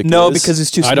folk music No, is? because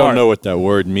it's too smart. I don't know what that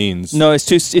word means. No, it's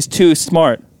too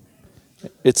smart.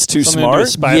 It's too Something to do smart? with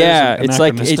spiders Yeah, and it's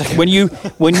like anachronistic. when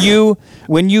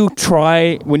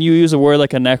you use a word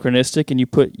like anachronistic and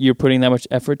you're putting that much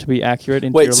effort to be accurate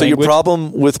into your Wait, so language. your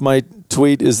problem with my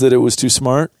tweet is that it was too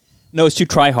smart? No, it's too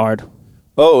try hard.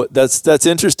 Oh, that's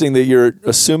interesting that you're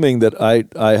assuming that I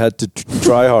had to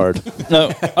try hard.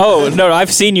 No,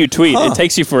 I've seen you tweet. It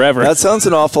takes you forever. That sounds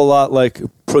an awful lot like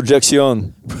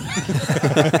projection.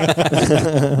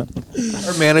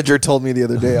 Our manager told me the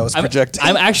other day I was projecting.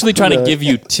 I'm actually trying to give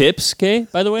you tips, okay,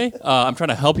 by the way. I'm trying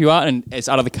to help you out, and it's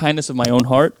out of the kindness of my own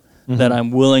heart that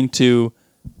I'm willing to,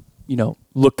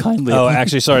 look kindly. Oh,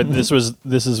 actually, sorry. This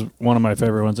is one of my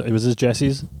favorite ones. It was this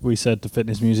Jesse's. We said to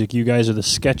Fitness Music, "You guys are the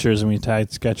Skechers," and we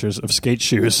tagged Skechers of skate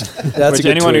shoes. That's Which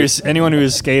a good tweet. anyone who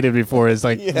has skated before is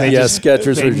like,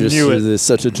 Skechers they are just knew it. is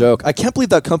such a joke. I can't believe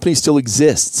that company still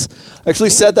exists. I actually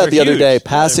said that They're the other huge. day, Yeah,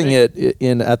 passing they're it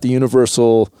in at the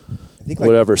Universal,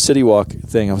 whatever City Walk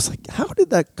thing. I was like, how did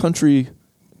that company?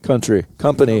 I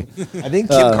think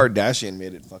Kim Kardashian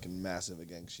made it fucking massive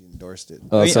again. She endorsed it.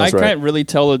 Oh, I sounds right. can't really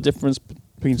tell the difference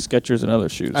between Skechers and other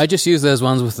shoes. I just use those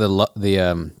ones with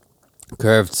the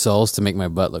curved soles to make my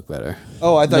butt look better.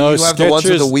 Oh, I thought No, you have the ones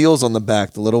with the Skechers- wheels on the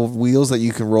back, the little wheels that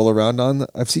you can roll around on.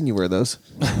 I've seen you wear those.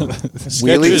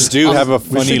 Skechers do have a We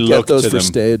funny should look get those to for them.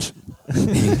 stage.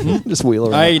 Just wheel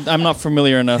around. I'm not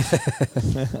familiar enough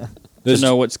to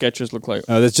know what Skechers look like.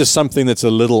 There's just something that's a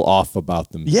little off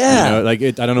about them. Yeah. I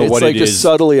don't know it's what like it is. just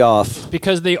subtly off.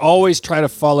 Because they always try to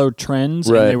follow trends,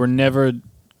 Right. and they were never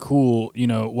cool.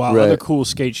 While Right. other cool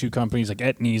skate shoe companies like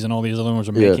Etnies and all these other ones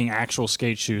were Yeah. making actual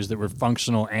skate shoes that were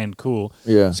functional and cool.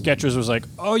 Yeah. Skechers was like,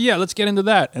 oh yeah, let's get into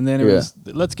that, and then it was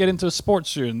let's get into a sports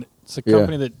shoe, and it's a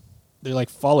company that they're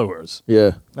like followers.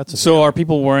 Yeah. That's So are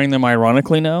people wearing them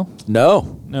ironically now?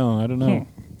 No. no, I don't know.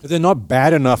 But they're not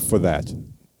bad enough for that.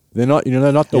 They're not.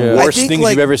 They're not the Yeah. I worst think, things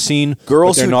like, you've ever seen.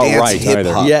 Girls but they're who not dance right hip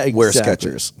either. hop Yeah, wear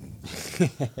exactly. Skechers.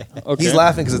 Okay. He's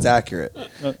laughing because it's accurate.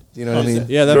 Do you know what I mean?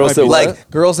 Yeah, that Girls might that be what? Like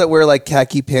girls that wear like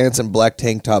khaki pants and black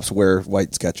tank tops wear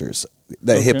white Skechers.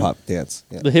 That hip hop dance.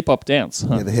 Yeah. The hip hop dance.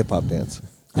 Huh? Yeah, the hip hop dance.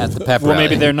 At the pep Well, rally.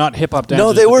 maybe they're not hip hop dancers.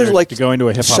 No, they but were they're like to go into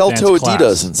a hip hop shell dance toe class.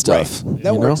 Adidas and stuff.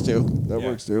 That you works know? too. That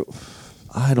works too.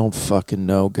 I don't fucking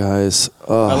know, guys.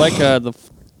 I like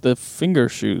the finger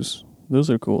shoes. Those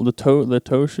are cool. The toe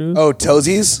shoes. Oh,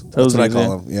 toesies? That's what I Toesies,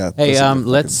 call them. Yeah. Hey, those are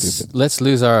fucking stupid. let's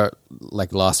lose our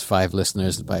lost 5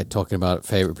 listeners by talking about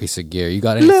favorite piece of gear. You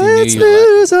got anything Let's new you like?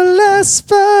 lose our last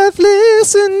 5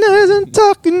 listeners and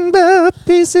talking about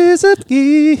pieces of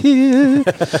gear.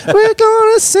 We're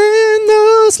gonna send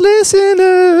those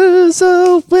listeners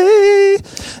away.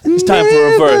 It's time for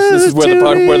reverse. This is where the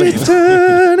part where they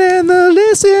return, and the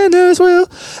listeners will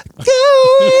go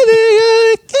where they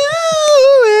gotta go.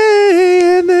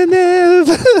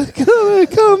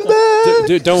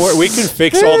 Dude, don't worry. We can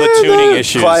fix all the tuning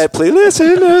issues. Quietly,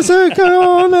 listeners are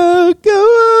gonna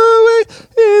go away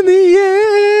in the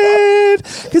end,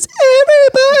 'cause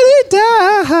everybody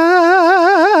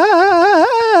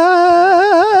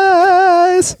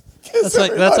dies.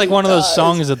 That's like one of those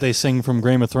songs that they sing from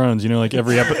Game of Thrones. You know, like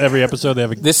every episode they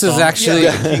have a This song. is actually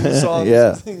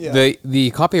Yeah.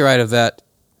 the copyright of that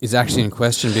is actually in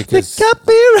question because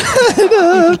Copyright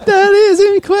of that is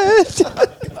in question.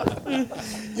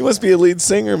 You must be a lead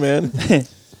singer, man.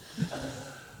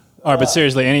 All right, but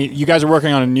seriously, you guys are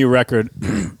working on a new record,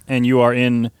 and you are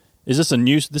in. Is this going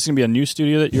to be a new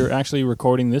studio that you're actually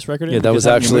recording this record in? Yeah, that Because was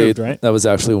actually moved, right? that was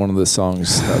actually one of the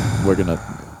songs that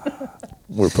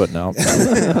we're putting out.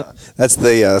 That's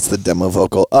the demo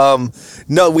vocal.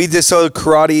 No, we just so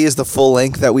Karate is the full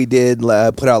length that we did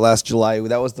put out last July.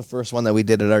 That was the first one that we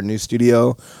did at our new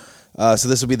studio. So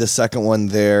this will be the second one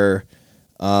there.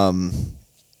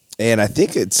 And I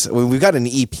think we've got an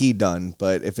EP done,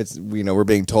 but if it's we're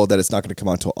being told that it's not going to come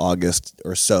out until August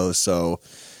or so. So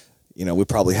we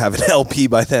probably have an LP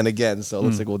by then again. So it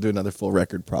looks like we'll do another full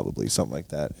record, probably something like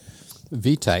that.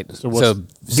 V-Tight. So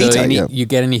V-Tight, yeah. you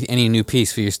get any new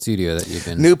piece for your studio that you've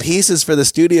been... New pieces for the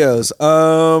studios?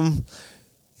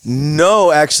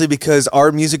 No, actually, because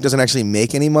our music doesn't actually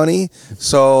make any money.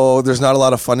 So there's not a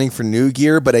lot of funding for new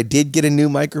gear, but I did get a new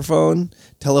microphone,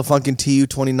 Telefunken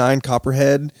TU-29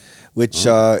 Copperhead, which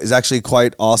is actually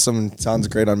quite awesome and sounds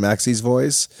great on Maxie's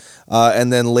voice.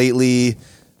 And then lately,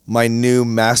 my new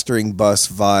mastering bus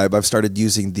vibe, I've started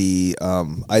using the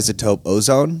Isotope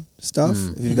Ozone stuff.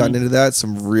 Have you gotten into that?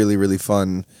 Some really, really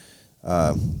fun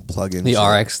plugins. The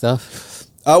RX stuff?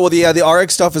 Oh, well, the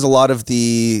RX stuff is a lot of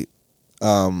the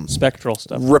Spectral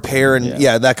stuff. repair and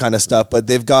that kind of stuff. But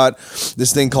they've got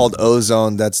this thing called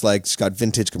Ozone that's like it's got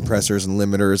vintage compressors and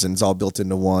limiters and it's all built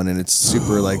into one and it's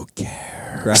super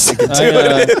graphic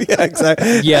intuitive. Yeah,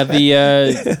 exactly. Yeah,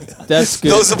 that's good.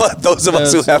 Those of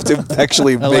us who have to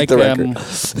actually make the record.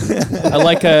 I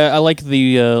like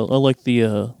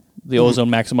the Ozone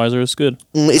maximizer. It's good.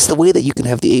 It's the way that you can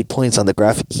have the 8 points on the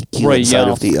graphic key inside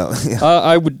of the.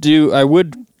 I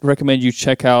would recommend you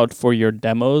check out for your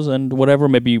demos and whatever.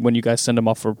 Maybe when you guys send them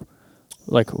off for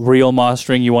like real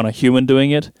mastering, you want a human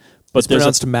doing it. But It's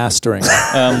pronounced mastering.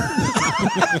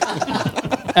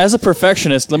 As a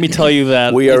perfectionist, let me tell you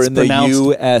that We are it's in the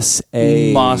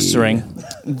USA. mastering.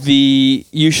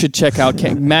 You should check out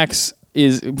Max.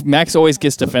 Max always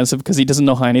gets defensive because he doesn't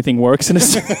know how anything works in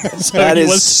his. That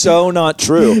is so not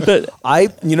true.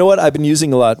 You know what? I've been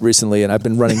using a lot recently, and I've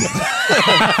been running.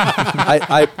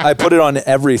 I put it on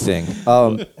everything.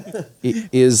 The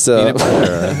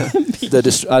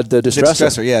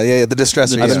distressor? Yeah, the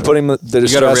distressor. I've been putting the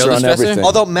distressor on everything.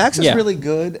 Although Max is really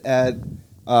good at.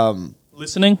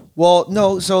 Listening? Well,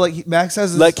 no. So like Max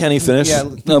has. Let Kenny finish. Yeah,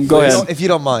 go ahead if you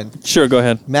don't mind. Sure, go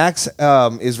ahead. Max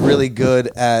is really good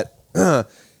at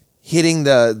hitting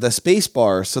the space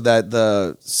bar so that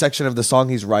the section of the song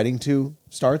he's writing to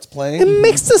starts playing. It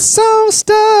makes the song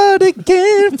start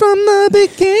again from the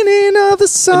beginning of the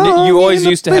song. And you always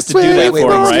used to have to do that for him,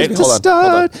 right? Hold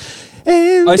on.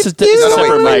 It's a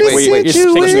separate mic. Wait, just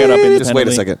fixing it up independently. Just wait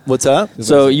a second. What's that?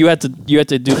 So you had to do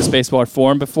the space bar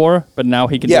for him before, but now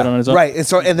he can do it on his own. Right.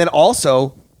 And then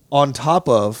also on top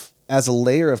of, as a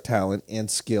layer of talent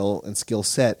and skill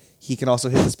set, he can also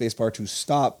hit the space bar to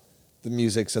stop the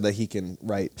music so that he can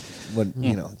write when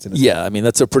it's in his Yeah, I mean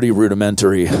that's a pretty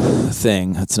rudimentary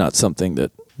thing. It's not something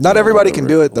that not everybody can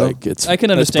do it though. I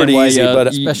can understand pretty why, easy, but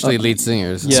Especially lead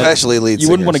singers. Yeah. Especially lead singers. You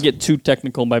wouldn't want to get too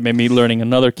technical by maybe learning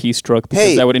another keystroke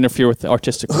because that would interfere with the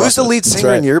artistic process. Who's the lead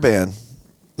singer in your band?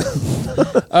 Can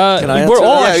I we're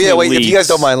all answer? Yeah, wait. leads. If you guys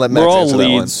don't mind, let Max we're all answer that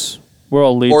one. leads. We're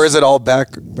all leads. Or is it all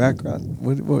background?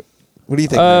 What do you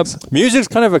think? Max? Music's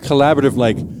kind of a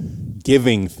collaborative,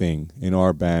 giving thing in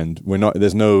our band.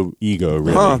 There's no ego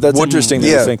really. That's interesting that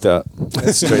you think that.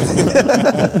 That's straight.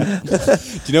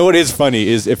 Do you know what is funny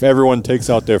is if everyone takes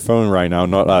out their phone right now,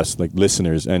 not us, like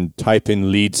listeners, and type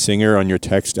in lead singer on your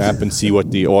text app and see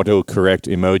what the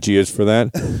autocorrect emoji is for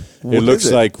that. It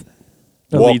looks like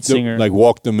lead singer. like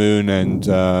Walk the Moon and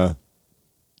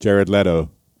Jared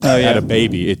Leto. Had a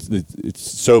baby. It's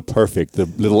so perfect. The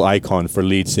little icon for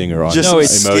lead singer on Just emoji.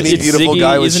 skinny, beautiful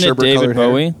guy with isn't it sherbet David colored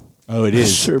Bowie? hair. Oh, it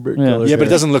is. Sherbet Yeah. colored Yeah, but it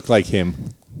hair. doesn't look like him.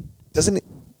 Doesn't it?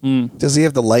 Does he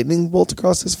have the lightning bolt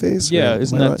across his face? Yeah, Or-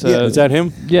 isn't Why that? not? Is that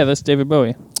him? Yeah, that's David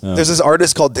Bowie. There's this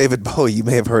artist called David Bowie. You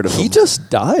may have heard of him. He just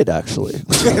died, actually.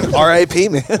 R.I.P.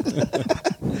 man.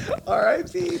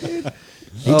 R.I.P. dude.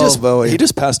 He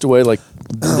just passed away like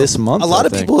this month. A lot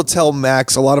of people tell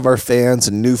Max, a lot of our fans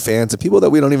and new fans and people that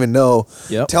we don't even know,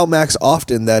 tell Max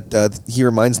often that he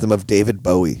reminds them of David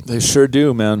Bowie. They sure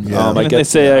do, man. Yeah. They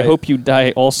say, I hope you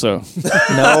die also.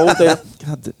 No,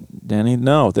 God, Danny,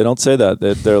 no, they don't say that.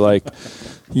 They're like,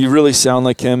 you really sound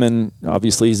like him, and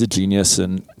obviously he's a genius,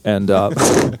 and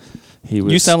he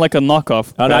was. You sound like a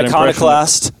knockoff. An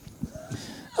iconoclast.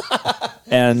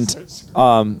 And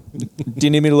do you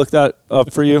need me to look that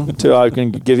up for you? I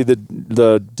can give you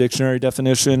the dictionary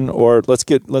definition, or let's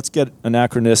get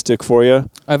anachronistic for you.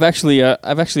 I've actually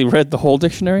read the whole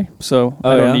dictionary, so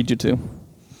I don't need you to.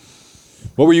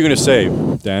 What were you going to say,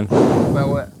 Dan? About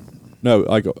what? No,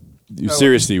 like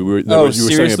seriously. You were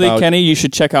seriously, saying about Kenny, you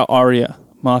should check out Aria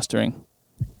Mastering.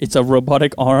 It's a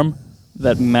robotic arm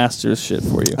that masters shit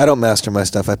for you. I don't master my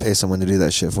stuff. I pay someone to do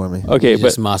that shit for me. Okay, He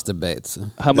just masturbates.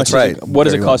 how much? That's right. What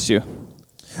does it Very cost you?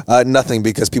 Nothing,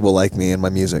 because people like me and my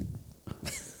music.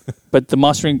 But the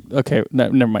mastering. Okay,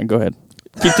 never mind. Go ahead.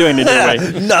 Keep doing it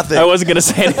anyway. Nothing. I wasn't gonna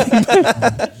say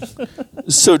anything.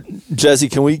 So, Jesse,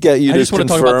 can we get you I to just want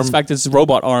confirm? to talk about this fact that this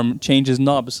robot arm changes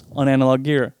knobs on analog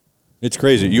gear. It's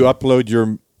crazy. You upload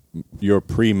your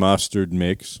pre-mastered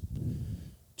mix.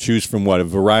 Choose from a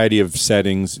variety of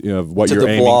settings of what to you're the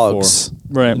aiming blogs. for.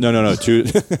 Right. No.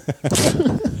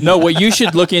 No, what you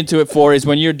should look into it for is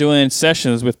when you're doing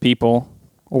sessions with people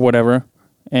or whatever,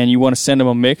 and you want to send them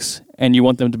a mix, and you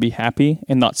want them to be happy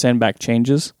and not send back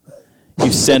changes.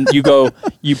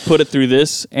 You put it through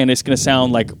this, and it's going to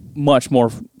sound like much more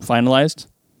finalized,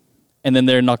 and then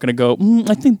they're not going to go,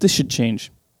 I think this should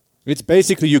change. It's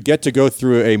basically you get to go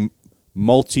through a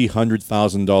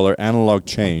multi-$100,000 analog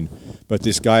chain, but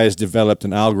this guy has developed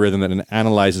an algorithm that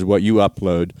analyzes what you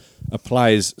upload,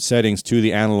 applies settings to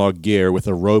the analog gear with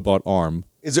a robot arm.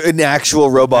 Is it an actual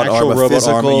robot arm, a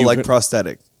physical,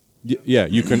 prosthetic? Yeah,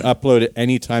 you can upload it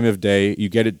any time of day. You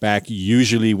get it back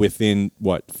usually within,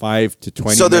 5 to 20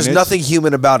 minutes? So there's nothing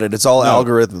human about it. It's all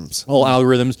algorithms. All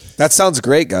algorithms. That sounds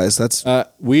great, guys.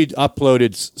 We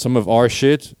uploaded some of our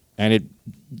shit, and it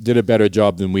did a better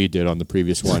job than we did on the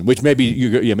previous one, which maybe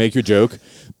you make your joke,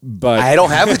 but I don't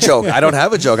have a joke.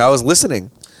 I was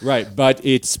listening. Right, but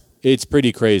it's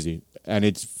pretty crazy, and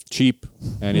it's cheap,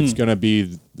 and it's going to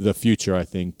be the future, I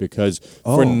think, because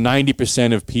for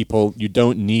 90% of people, you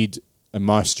don't need a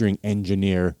mastering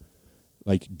engineer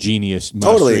like genius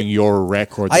mastering your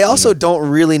record. I also don't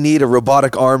really need a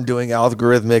robotic arm doing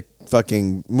algorithmic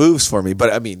fucking moves for me,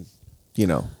 but I mean,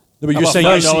 No, but you're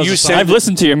saying you said I've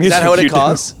listened to your music. Is that what it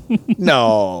costs?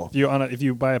 No. If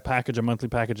you buy a monthly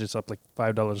package, it's up like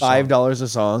 $5 a song. $5 a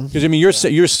song. Because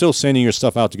you're still sending your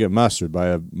stuff out to get mastered by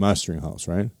a mastering house,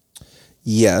 right?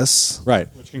 Yes. Right.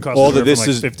 Which can cost anywhere from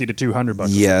like $50 to $200.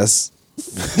 Yes.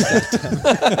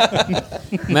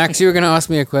 Max, you were going to ask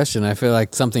me a question. I feel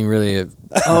like something really.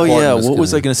 Oh yeah, what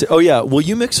was I going to say? Oh yeah, will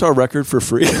you mix our record for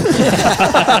free?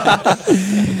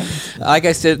 Like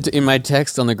I said in my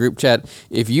text on the group chat,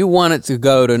 if you want it to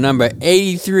go to number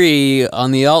 83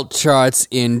 on the alt charts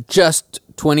in just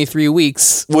 23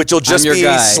 weeks, which will just I'm your be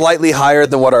guy. slightly higher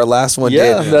than what our last one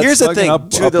Yeah, did. that's Here's the fucking thing,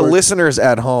 to the upward. listeners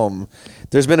at home,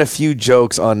 there's been a few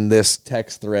jokes on this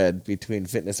text thread between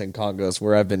Fitness and Kongos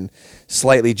where I've been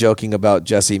slightly joking about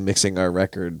Jesse mixing our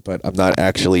record, but I'm not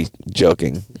actually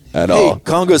joking at all.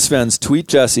 Kongos fans, tweet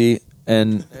Jesse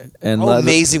and How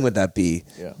amazing would that be,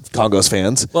 Kongos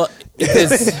fans? Well,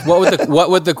 because what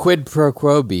would the quid pro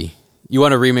quo be? You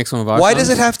want to remix one of our Why songs? does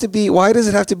it have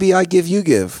to be I give, you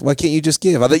give? Why can't you just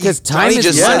give? Because time Johnny is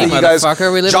just money, said that you guys,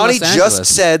 motherfucker. We live in Johnny Los just Angeles.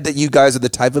 said that you guys are the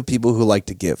type of people who like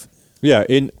to give. Yeah,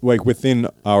 within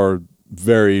our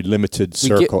very limited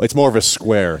circle. It's more of a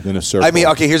square than a circle. I mean,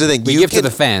 okay, here's the thing. We give to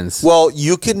the fans. Well,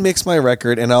 you can mix my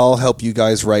record, and I'll help you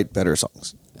guys write better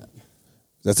songs.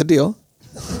 That's a deal.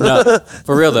 No,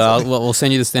 for real though, we'll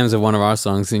send you the stems of one of our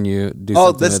songs, and you do. Oh,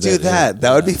 something let's with do it. that. Yeah.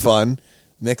 That would be fun.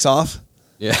 Mix off.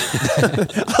 Yeah.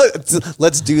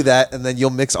 Let's do that, and then you'll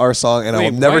mix our song, and I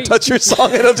Wait, will never why- touch your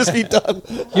song, and it'll just be done.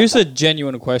 Here's a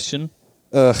genuine question.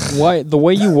 Why the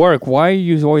way you work? Why are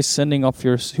you always sending off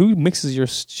your? Who mixes your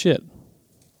shit?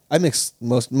 I mix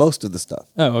most of the stuff,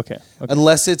 Oh, okay.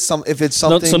 unless it's if it's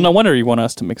something. So no wonder you want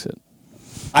us to mix it.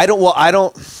 I don't. Well, I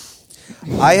don't.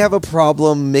 I have a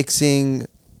problem mixing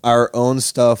our own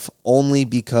stuff only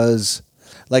because,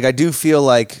 like, I do feel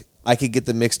like I could get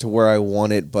the mix to where I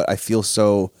want it, but I feel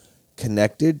so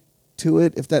connected to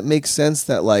it, if that makes sense,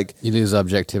 that like You lose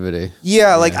objectivity.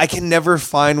 yeah, like I can never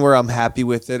find where I'm happy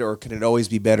with it, or can it always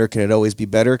be better? Can it always be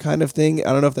better? Kind of thing.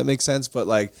 I don't know if that makes sense, but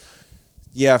like,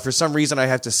 yeah, for some reason I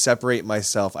have to separate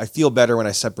myself. I feel better when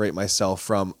I separate myself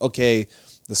from, okay,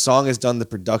 The song is done, the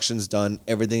production's done,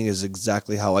 everything is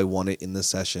exactly how I want it in the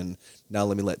session. Now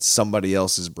let me let somebody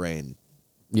else's brain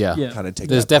kind of take.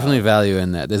 There's definitely value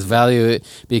in that. There's value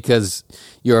because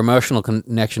your emotional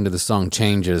connection to the song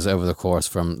changes over the course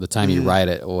from the time you write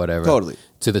it or whatever,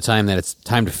 to the time that it's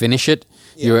time to finish it.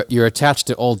 Yeah. You're attached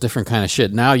to all different kind of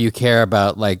shit. Now you care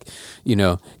about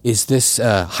is this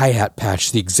hi-hat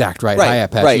patch the exact right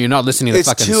hi-hat patch? And you're not listening to the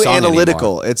fucking song It's too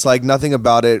analytical. Anymore. It's like nothing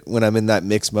about it when I'm in that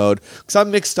mix mode. Because I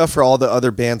mix stuff for all the other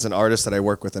bands and artists that I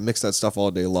work with. I mix that stuff all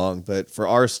day long. But for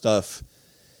our stuff,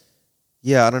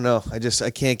 I don't know. I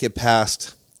can't get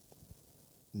past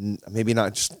maybe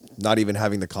not even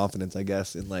having the confidence, I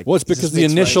guess. In like, well, it's because the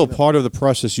initial part of the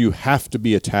process, you have to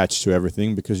be attached to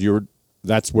everything because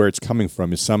that's where it's coming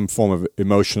from, is some form of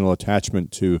emotional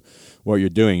attachment to what you're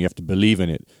doing. You have to believe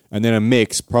in it. And then a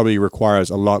mix probably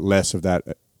requires a lot less of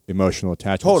that emotional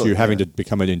attachment. So you're having to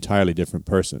become an entirely different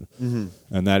person. Mm-hmm.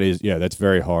 And that is, that's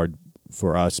very hard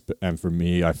for us. And for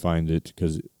me, I find it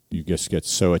because you just get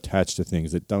so attached to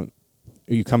things that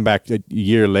you come back a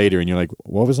year later and you're like,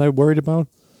 what was I worried about?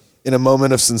 In a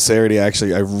moment of sincerity,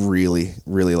 actually, I really,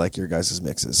 really like your guys'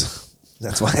 mixes.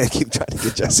 That's why I keep trying to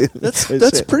get Jesse.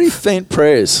 That's pretty faint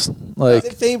praise. Like, is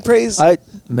it faint praise? I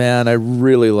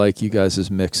really like you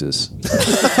guys' mixes.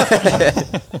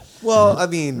 Well, I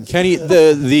mean, Kenny,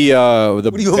 the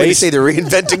what do you want me to say? They're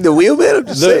reinventing the wheel, man. I'm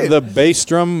just saying. The bass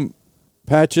drum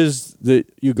patches that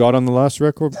you got on the last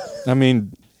record. I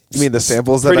mean, you mean the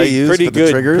samples that I use for the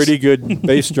triggers? Pretty good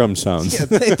bass drum sounds.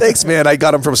 Thanks, man. I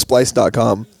got them from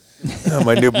Splice.com.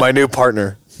 My new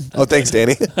partner. Oh, thanks,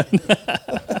 Danny.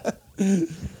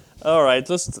 All right,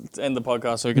 let's end the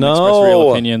podcast so we can express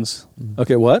real opinions.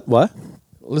 Okay, what?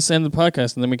 Let's end the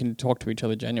podcast and then we can talk to each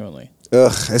other genuinely.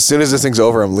 Ugh, as soon as this thing's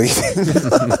over, I'm leaving.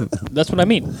 That's what I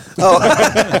mean.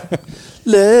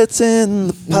 Let's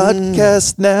end the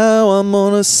podcast now. I'm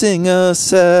gonna sing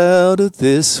us out of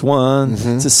this one.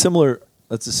 Mm-hmm. That's a similar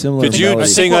Could you melody.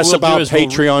 sing us about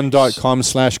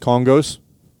patreon.com/Kongos?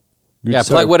 Yeah,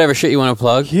 plug whatever shit you want to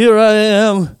plug. Here I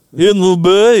am in the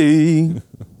bay.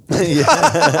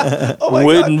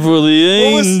 Waiting for the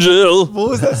angel. What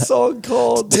was that song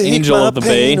called? Angel of the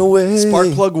Bay.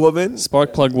 Sparkplug Woman.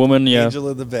 Sparkplug Woman, yeah. Angel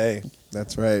of the Bay.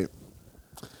 That's right.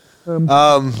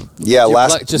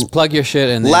 Just plug your shit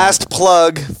in there. Last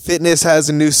plug. Fitness has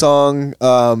a new song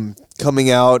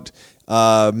coming out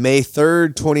May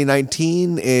 3rd,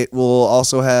 2019. It will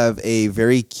also have a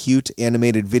very cute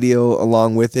animated video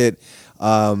along with it.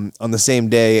 On the same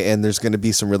day, and there's going to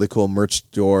be some really cool merch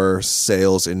store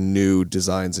sales and new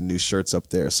designs and new shirts up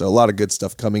there. So a lot of good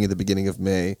stuff coming at the beginning of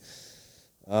May.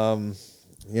 Fuck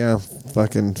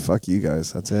you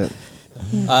guys. That's it.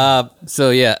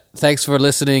 Thanks for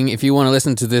listening. If you want to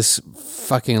listen to this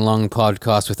fucking long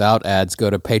podcast without ads,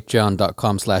 go to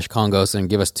patreon.com/Kongos and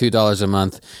give us $2 a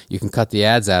month. You can cut the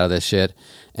ads out of this shit.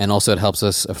 And also it helps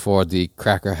us afford the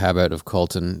cracker habit of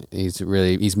Colton. He's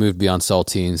moved beyond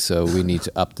saltines, so we need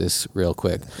to up this real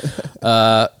quick.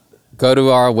 Go to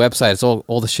our website. It's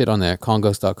all the shit on there.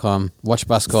 Kongos.com. Watch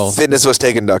Buskall.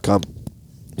 Fitnesswastaken.com.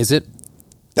 Is it?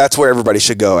 That's where everybody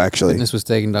should go, actually.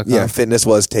 Fitnesswastaken.com? Yeah,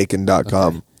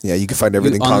 fitnesswastaken.com. Okay. Yeah, you can find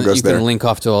everything Kongos there. You can link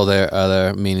off to all their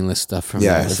other meaningless stuff from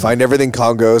there. Yeah, find everything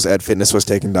Kongos at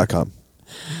fitnesswastaken.com.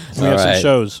 We have some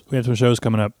shows. We have some shows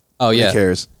coming up. Oh, yeah. Who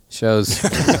cares? Shows.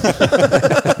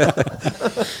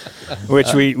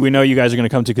 Which we know you guys are going to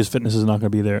come to because Fitness is not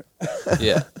going to be there.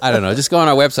 Yeah. I don't know. Just go on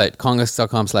our website,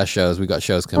 kongos.com/shows. We got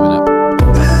shows coming up.